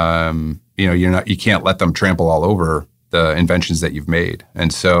 you can't let them trample all over the inventions that you've made.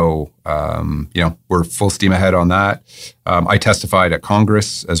 And so, we're full steam ahead on that. I testified at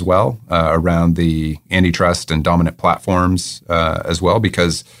Congress as well around the antitrust and dominant platforms as well,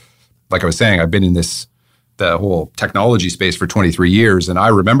 because like I was saying, I've been in the whole technology space for 23 years. And I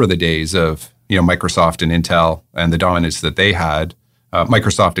remember the days of, Microsoft and Intel and the dominance that they had.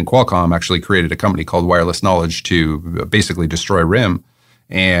 Microsoft and Qualcomm actually created a company called Wireless Knowledge to basically destroy RIM.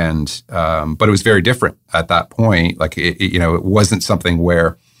 And, but it was very different at that point. It wasn't something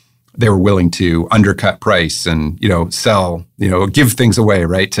where they were willing to undercut price and, sell, give things away,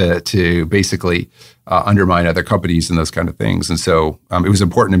 right, to basically undermine other companies and those kind of things. And so it was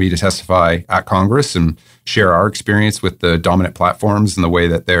important to me to testify at Congress and share our experience with the dominant platforms and the way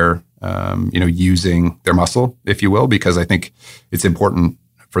that they're, using their muscle, if you will, because I think it's important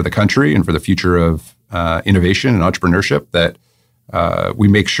for the country and for the future of innovation and entrepreneurship that we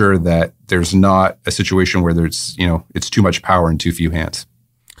make sure that there's not a situation where there's, it's too much power in too few hands.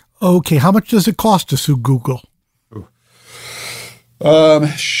 Okay. How much does it cost to sue Google?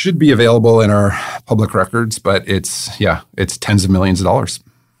 Should be available in our public records, but it's tens of millions of dollars.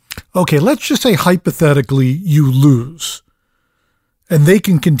 Okay, let's just say hypothetically you lose and they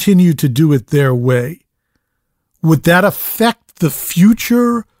can continue to do it their way. Would that affect the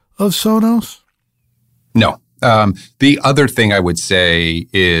future of Sonos? No. The other thing I would say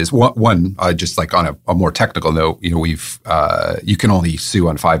is one just like on a more technical note, we've you can only sue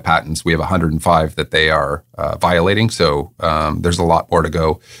on 5 patents. We have 105 that they are violating. So there's a lot more to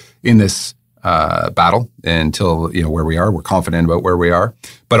go in this battle until where we are. We're confident about where we are.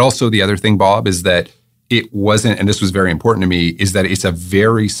 But also the other thing, Bob, is that it wasn't, and this was very important to me, is that it's a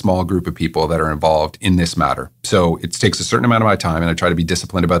very small group of people that are involved in this matter. So it takes a certain amount of my time, and I try to be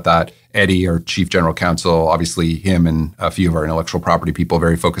disciplined about that. Eddie, our chief general counsel, obviously him and a few of our intellectual property people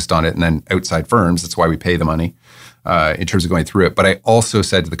very focused on it, and then outside firms. That's why we pay the money in terms of going through it. But I also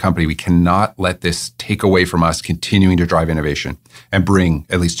said to the company, we cannot let this take away from us continuing to drive innovation and bring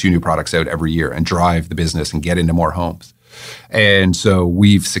at least 2 new products out every year and drive the business and get into more homes. And so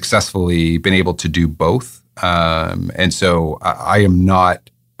we've successfully been able to do both. And so I am not,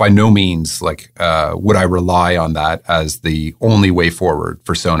 by no means, like, would I rely on that as the only way forward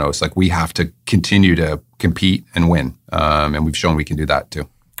for Sonos. Like, we have to continue to compete and win. And we've shown we can do that too.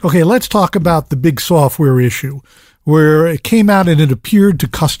 Okay, let's talk about the big software issue where it came out and it appeared to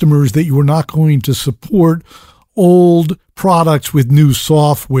customers that you were not going to support old products with new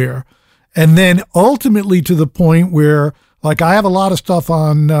software. And then ultimately to the point where, like, I have a lot of stuff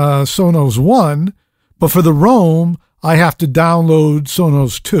on Sonos 1, but for the Roam, I have to download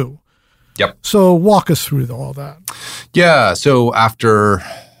Sonos 2. Yep. So walk us through all that. Yeah. So after,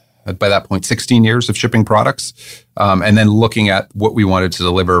 by that point, 16 years of shipping products, and then looking at what we wanted to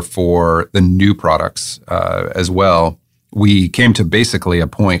deliver for the new products as well, we came to basically a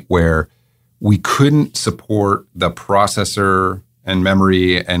point where we couldn't support the processor and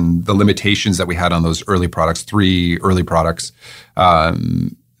memory and the limitations that we had on those early products, 3 early products,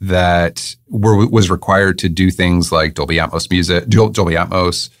 that was required to do things like Dolby Atmos music, Dolby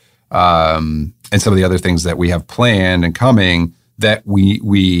Atmos, and some of the other things that we have planned and coming that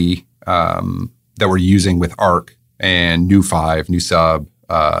we that we're using with Arc and New 5, New Sub,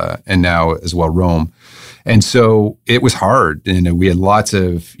 and now as well Roam. And so it was hard, and we had lots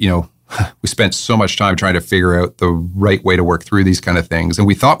of, we spent so much time trying to figure out the right way to work through these kind of things. And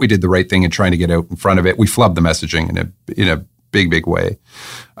we thought we did the right thing in trying to get out in front of it. We flubbed the messaging in a big way.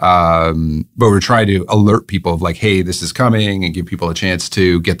 But we're trying to alert people of like, hey, this is coming, and give people a chance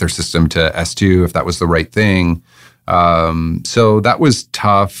to get their system to S2 if that was the right thing. So that was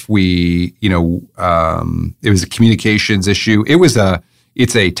tough. It was a communications issue.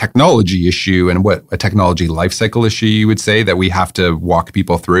 It's a technology issue and a technology lifecycle issue, you would say, that we have to walk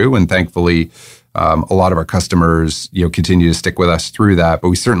people through. And thankfully, a lot of our customers, continue to stick with us through that. But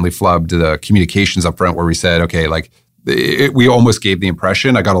we certainly flubbed the communications up front where we said, okay, like we almost gave the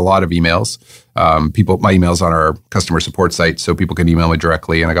impression. I got a lot of emails. My email's on our customer support site, so people can email me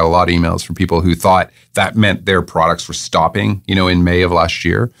directly. And I got a lot of emails from people who thought that meant their products were stopping, in May of last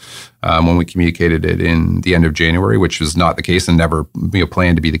year, when we communicated it in the end of January, which was not the case and never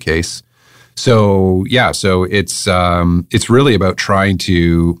planned to be the case. So yeah, so it's really about trying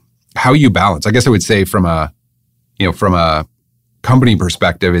to how you balance. I guess I would say from a company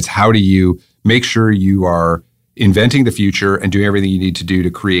perspective, it's how do you make sure you are inventing the future and doing everything you need to do to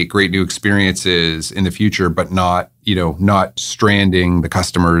create great new experiences in the future, but not stranding the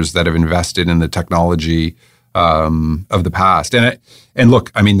customers that have invested in the technology of the past. And look,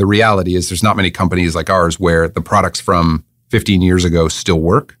 I mean, the reality is there's not many companies like ours where the products from 15 years ago still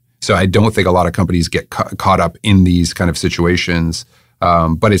work. So I don't think a lot of companies get caught up in these kind of situations.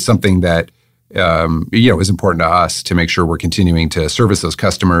 But it's something that is important to us to make sure we're continuing to service those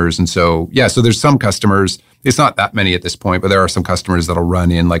customers. And so, so there's some customers, it's not that many at this point, but there are some customers that'll run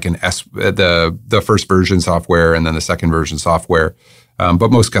in like the first version software and then the second version software.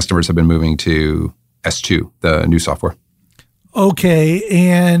 But most customers have been moving to S2, the new software. Okay.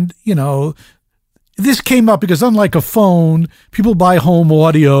 And, this came up because unlike a phone, people buy home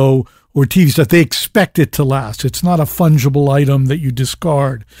audio or TV stuff, they expect it to last. It's not a fungible item that you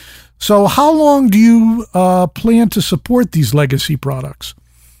discard. So how long do you plan to support these legacy products?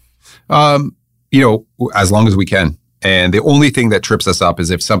 As long as we can. And the only thing that trips us up is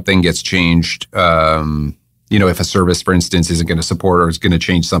if something gets changed, if a service, for instance, isn't going to support or is going to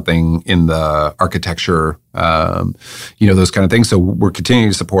change something in the architecture, those kind of things. So we're continuing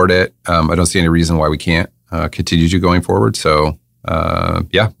to support it. I don't see any reason why we can't continue to going forward. So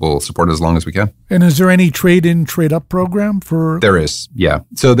we'll support it as long as we can. And is there any trade-in, trade-up program for? There is, yeah.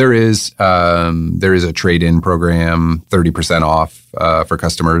 So there is a trade-in program, 30% off for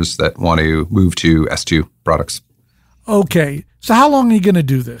customers that want to move to S2 products. Okay, so how long are you going to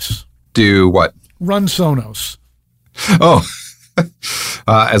do this? Do what? Run Sonos. Oh,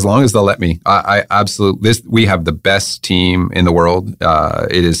 as long as they'll let me. I absolutely, we have the best team in the world.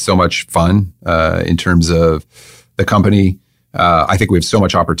 It is so much fun in terms of the company. I think we have so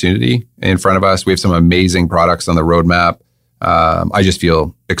much opportunity in front of us. We have some amazing products on the roadmap. I just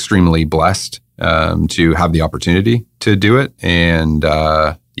feel extremely blessed to have the opportunity to do it. And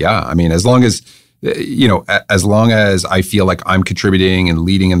I mean, as long as I feel like I'm contributing and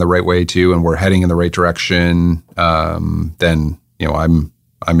leading in the right way too, and we're heading in the right direction, then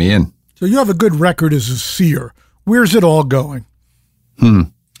I'm in. So you have a good record as a seer. Where's it all going?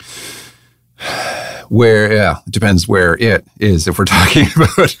 It depends where it is. If we're talking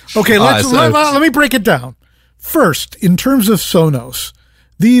about okay, let me break it down. First, in terms of Sonos,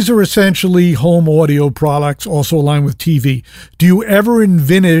 these are essentially home audio products, also aligned with TV. Do you ever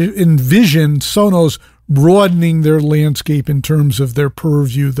envision Sonos broadening their landscape in terms of their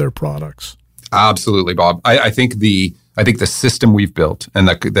purview, their products? Absolutely, Bob. I think the system we've built and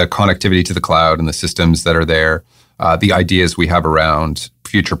the connectivity to the cloud and the systems that are there, the ideas we have around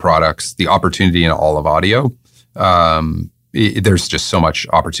future products, the opportunity in all of audio, there's just so much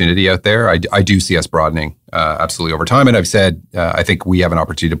opportunity out there. I do see us broadening absolutely over time. And I've said, I think we have an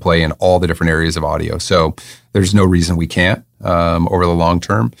opportunity to play in all the different areas of audio. So there's no reason we can't over the long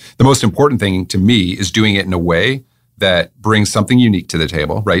term. The most important thing to me is doing it in a way that brings something unique to the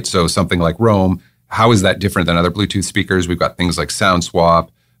table, right? So something like Roam, how is that different than other Bluetooth speakers? We've got things like Sound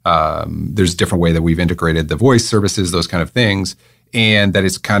Swap. There's a different way that we've integrated the voice services, those kind of things. And that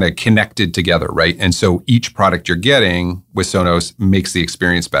it's kind of connected together, right? And so each product you're getting with Sonos makes the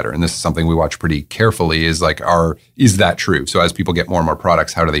experience better. And this is something we watch pretty carefully is that true? So as people get more and more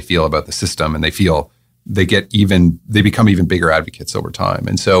products, how do they feel about the system? And they become even bigger advocates over time.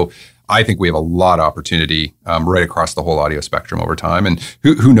 And so I think we have a lot of opportunity right across the whole audio spectrum over time. And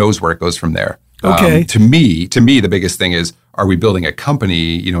who knows where it goes from there? Okay. To me, the biggest thing is, are we building a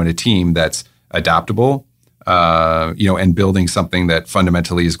company, and a team that's adaptable, and building something that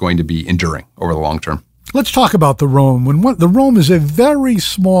fundamentally is going to be enduring over the long term. Let's talk about the Roam. The Roam is a very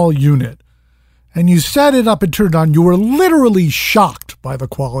small unit, and you set it up and turned on, you were literally shocked by the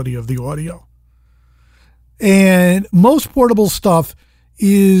quality of the audio. And most portable stuff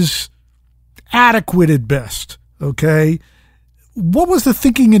is adequate at best, okay? What was the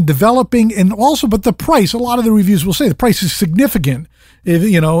thinking in developing, and also, but the price, a lot of the reviews will say the price is significant.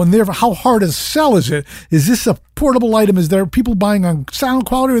 And therefore, how hard to sell is it? Is this a portable item? Is there people buying on sound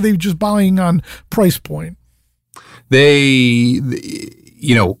quality, or are they just buying on price point? For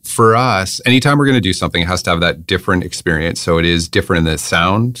us, anytime we're going to do something, it has to have that different experience. So it is different in the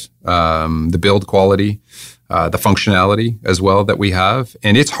sound, the build quality, the functionality as well that we have.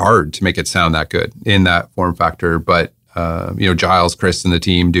 And it's hard to make it sound that good in that form factor. But, Giles, Chris, and the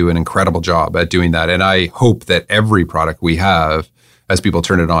team do an incredible job at doing that. And I hope that every product we have, as people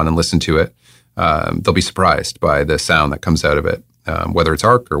turn it on and listen to it, they'll be surprised by the sound that comes out of it, whether it's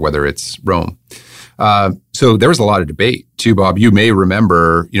Arc or whether it's Roam. So there was a lot of debate too, Bob. You may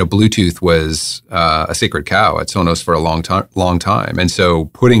remember, Bluetooth was a sacred cow at Sonos for a long time. And so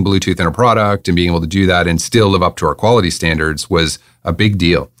putting Bluetooth in a product and being able to do that and still live up to our quality standards was a big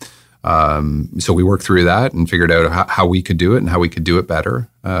deal. So we worked through that and figured out how we could do it and how we could do it better,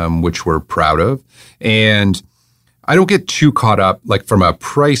 which we're proud of. And I don't get too caught up, like from a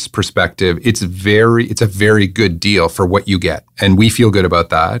price perspective, it's a very good deal for what you get. And we feel good about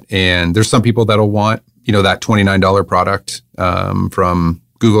that. And there's some people that'll want, that $29 product from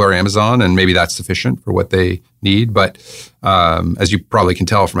Google or Amazon, and maybe that's sufficient for what they need. But as you probably can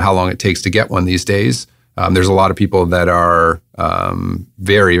tell from how long it takes to get one these days, there's a lot of people that are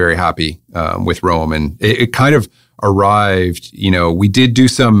very, very happy with Roam. And it kind of arrived, we did do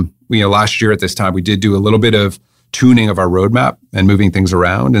some, last year at this time, we did do a little bit of tuning of our roadmap and moving things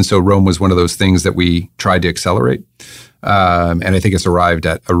around. And so Roam was one of those things that we tried to accelerate. And I think it's arrived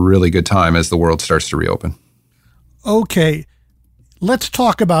at a really good time as the world starts to reopen. Okay, let's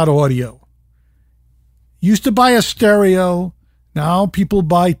talk about audio. Used to buy a stereo. Now people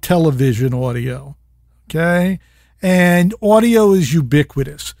buy television audio. Okay? And audio is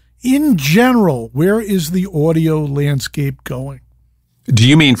ubiquitous. In general, where is the audio landscape going? Do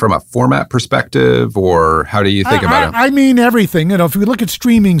you mean from a format perspective, or how do you think about it? I mean everything. If we look at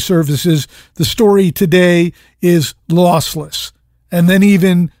streaming services, the story today is lossless, and then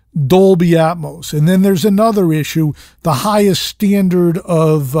even Dolby Atmos. And then there's another issue. The highest standard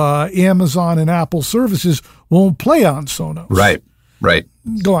of Amazon and Apple services won't play on Sonos. Right.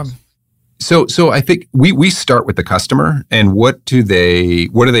 Go on. So I think we start with the customer and what do they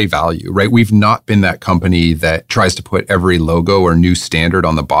value, right? We've not been that company that tries to put every logo or new standard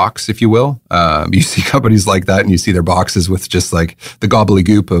on the box, if you will. You see companies like that and you see their boxes with just like the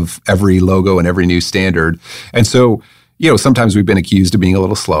gobbledygook of every logo and every new standard. And so, sometimes we've been accused of being a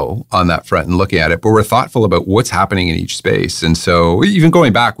little slow on that front and looking at it, but we're thoughtful about what's happening in each space. And so even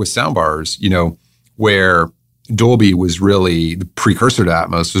going back with soundbars, where Dolby was really the precursor to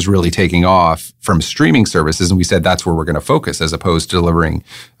Atmos, was really taking off from streaming services. And we said that's where we're going to focus as opposed to delivering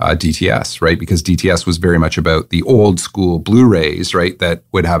DTS, right? Because DTS was very much about the old school Blu-rays, right? That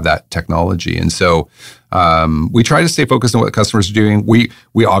would have that technology. And so we try to stay focused on what the customers are doing.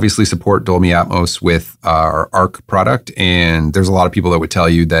 We obviously support Dolby Atmos with our ARC product. And there's a lot of people that would tell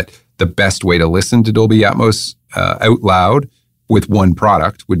you that the best way to listen to Dolby Atmos out loud with one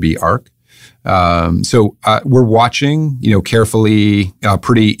product would be ARC. So we're watching, carefully,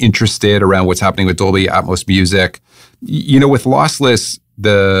 pretty interested around what's happening with Dolby Atmos music. With lossless,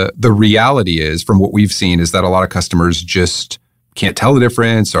 the reality is, from what we've seen, is that a lot of customers just can't tell the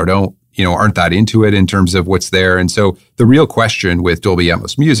difference or aren't that into it in terms of what's there. And so the real question with Dolby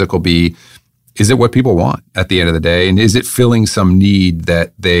Atmos music will be, is it what people want at the end of the day? And is it filling some need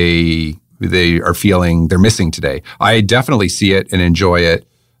that they are feeling they're missing today? I definitely see it and enjoy it.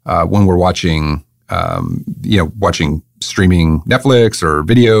 When we're watching, watching streaming Netflix or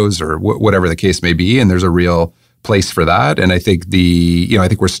videos or whatever the case may be, and there's a real place for that. And I think I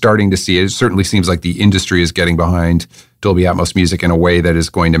think we're starting to see it. It certainly seems like the industry is getting behind Dolby Atmos music in a way that is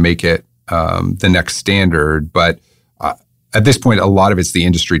going to make it the next standard. But at this point, a lot of it's the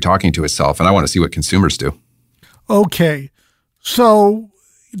industry talking to itself, and I want to see what consumers do. Okay, so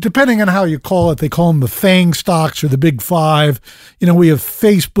depending on how you call it, they call them the FANG stocks or the big five. We have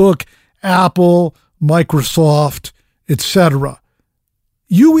Facebook, Apple, Microsoft, etc.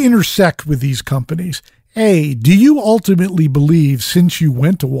 You intersect with these companies. A, do you ultimately believe, since you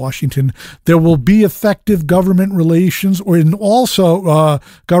went to Washington, there will be effective government relations or also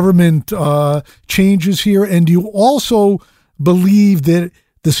government changes here? And do you also believe that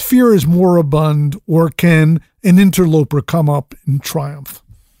the sphere is moribund, or can an interloper come up in triumph?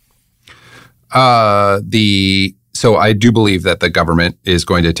 So I do believe that the government is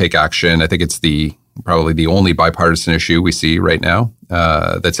going to take action. I think it's probably the only bipartisan issue we see right now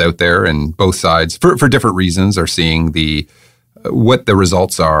that's out there, and both sides, for different reasons, are seeing what the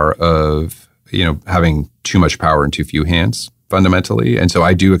results are of having too much power in too few hands, fundamentally. And so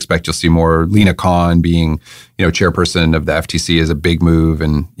I do expect you'll see more. Lena Khan being chairperson of the FTC is a big move,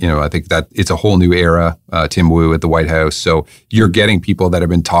 and I think that it's a whole new era. Tim Wu at the White House. So you're getting people that have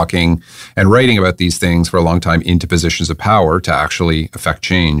been talking and writing about these things for a long time into positions of power to actually affect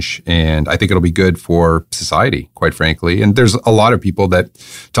change. And I think it'll be good for society, quite frankly. And there's a lot of people that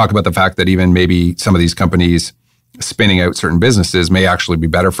talk about the fact that even maybe some of these companies spinning out certain businesses may actually be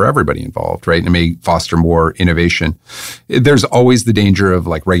better for everybody involved, right? And it may foster more innovation. There's always the danger of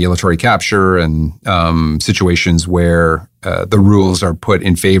like regulatory capture and situations where the rules are put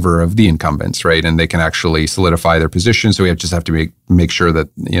in favor of the incumbents, right? And they can actually solidify their position. So we just have to make sure that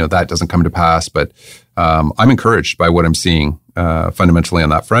that doesn't come to pass. But I'm encouraged by what I'm seeing fundamentally on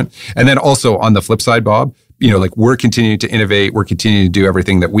that front. And then also on the flip side, Bob, we're continuing to innovate, we're continuing to do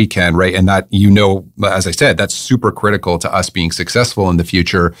everything that we can, right? And that, as I said, that's super critical to us being successful in the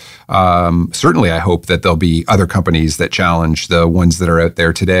future. Certainly, I hope that there'll be other companies that challenge the ones that are out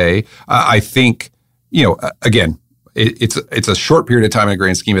there today. I think, again, it's a short period of time in the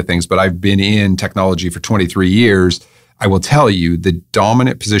grand scheme of things, but I've been in technology for 23 years. I will tell you the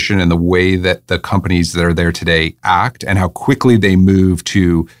dominant position and the way that the companies that are there today act and how quickly they move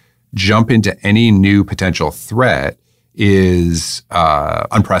to jump into any new potential threat is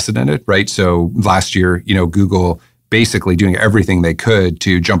unprecedented, right? So last year, Google basically doing everything they could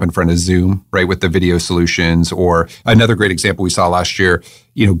to jump in front of Zoom, right, with the video solutions. Or another great example we saw last year,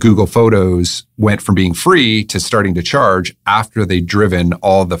 Google Photos went from being free to starting to charge after they'd driven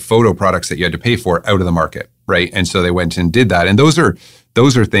all the photo products that you had to pay for out of the market, right? And so they went and did that. And those are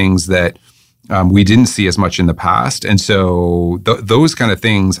things that we didn't see as much in the past. And so those kind of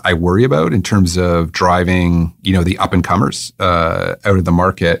things I worry about in terms of driving, the up and comers out of the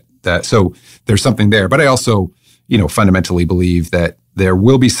market. So there's something there. But I also, fundamentally believe that there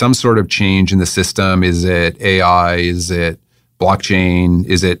will be some sort of change in the system. Is it AI? Is it blockchain?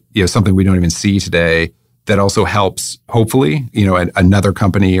 Is it, something we don't even see today that also helps, hopefully, another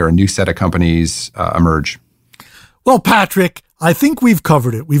company or a new set of companies emerge? Well, Patrick, I think we've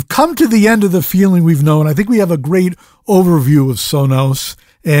covered it. We've come to the end of the feeling we've known. I think we have a great overview of Sonos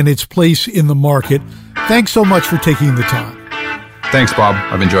and its place in the market. Thanks so much for taking the time. Thanks, Bob.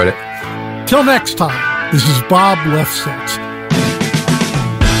 I've enjoyed it. Until next time, this is Bob Lefsetz.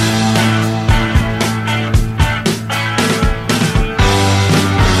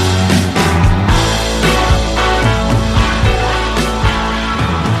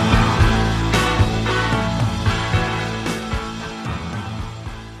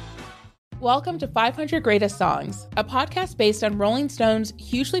 Welcome to 500 Greatest Songs, a podcast based on Rolling Stone's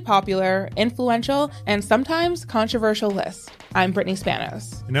hugely popular, influential, and sometimes controversial list. I'm Brittany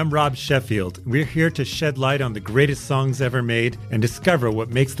Spanos. And I'm Rob Sheffield. We're here to shed light on the greatest songs ever made and discover what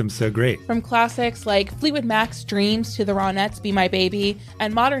makes them so great. From classics like Fleetwood Mac's Dreams to the Ronettes' Be My Baby,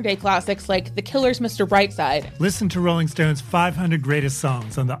 and modern-day classics like The Killer's Mr. Brightside. Listen to Rolling Stone's 500 Greatest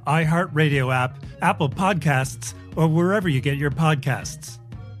Songs on the iHeartRadio app, Apple Podcasts, or wherever you get your podcasts.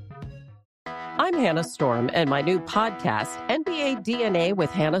 I'm Hannah Storm, and my new podcast, NBA DNA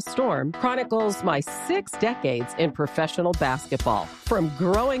with Hannah Storm, chronicles my 6 decades in professional basketball. From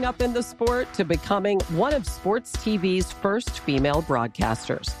growing up in the sport to becoming one of sports TV's first female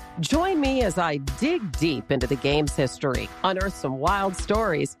broadcasters. Join me as I dig deep into the game's history, unearth some wild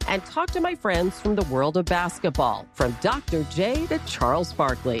stories, and talk to my friends from the world of basketball, from Dr. J to Charles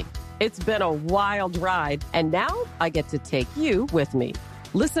Barkley. It's been a wild ride, and now I get to take you with me.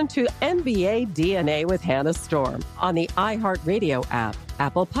 Listen to NBA DNA with Hannah Storm on the iHeartRadio app,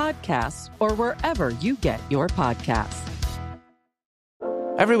 Apple Podcasts, or wherever you get your podcasts.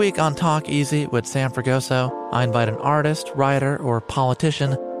 Every week on Talk Easy with Sam Fragoso, I invite an artist, writer, or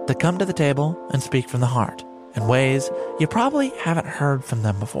politician to come to the table and speak from the heart in ways you probably haven't heard from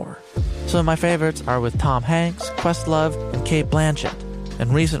them before. Some of my favorites are with Tom Hanks, Questlove, and Cate Blanchett.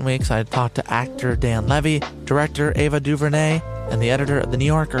 In recent weeks, I talked to actor Dan Levy, director Ava DuVernay, and the editor of The New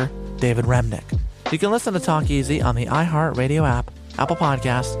Yorker, David Remnick. You can listen to Talk Easy on the iHeartRadio app, Apple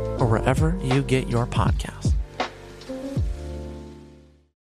Podcasts, or wherever you get your podcasts.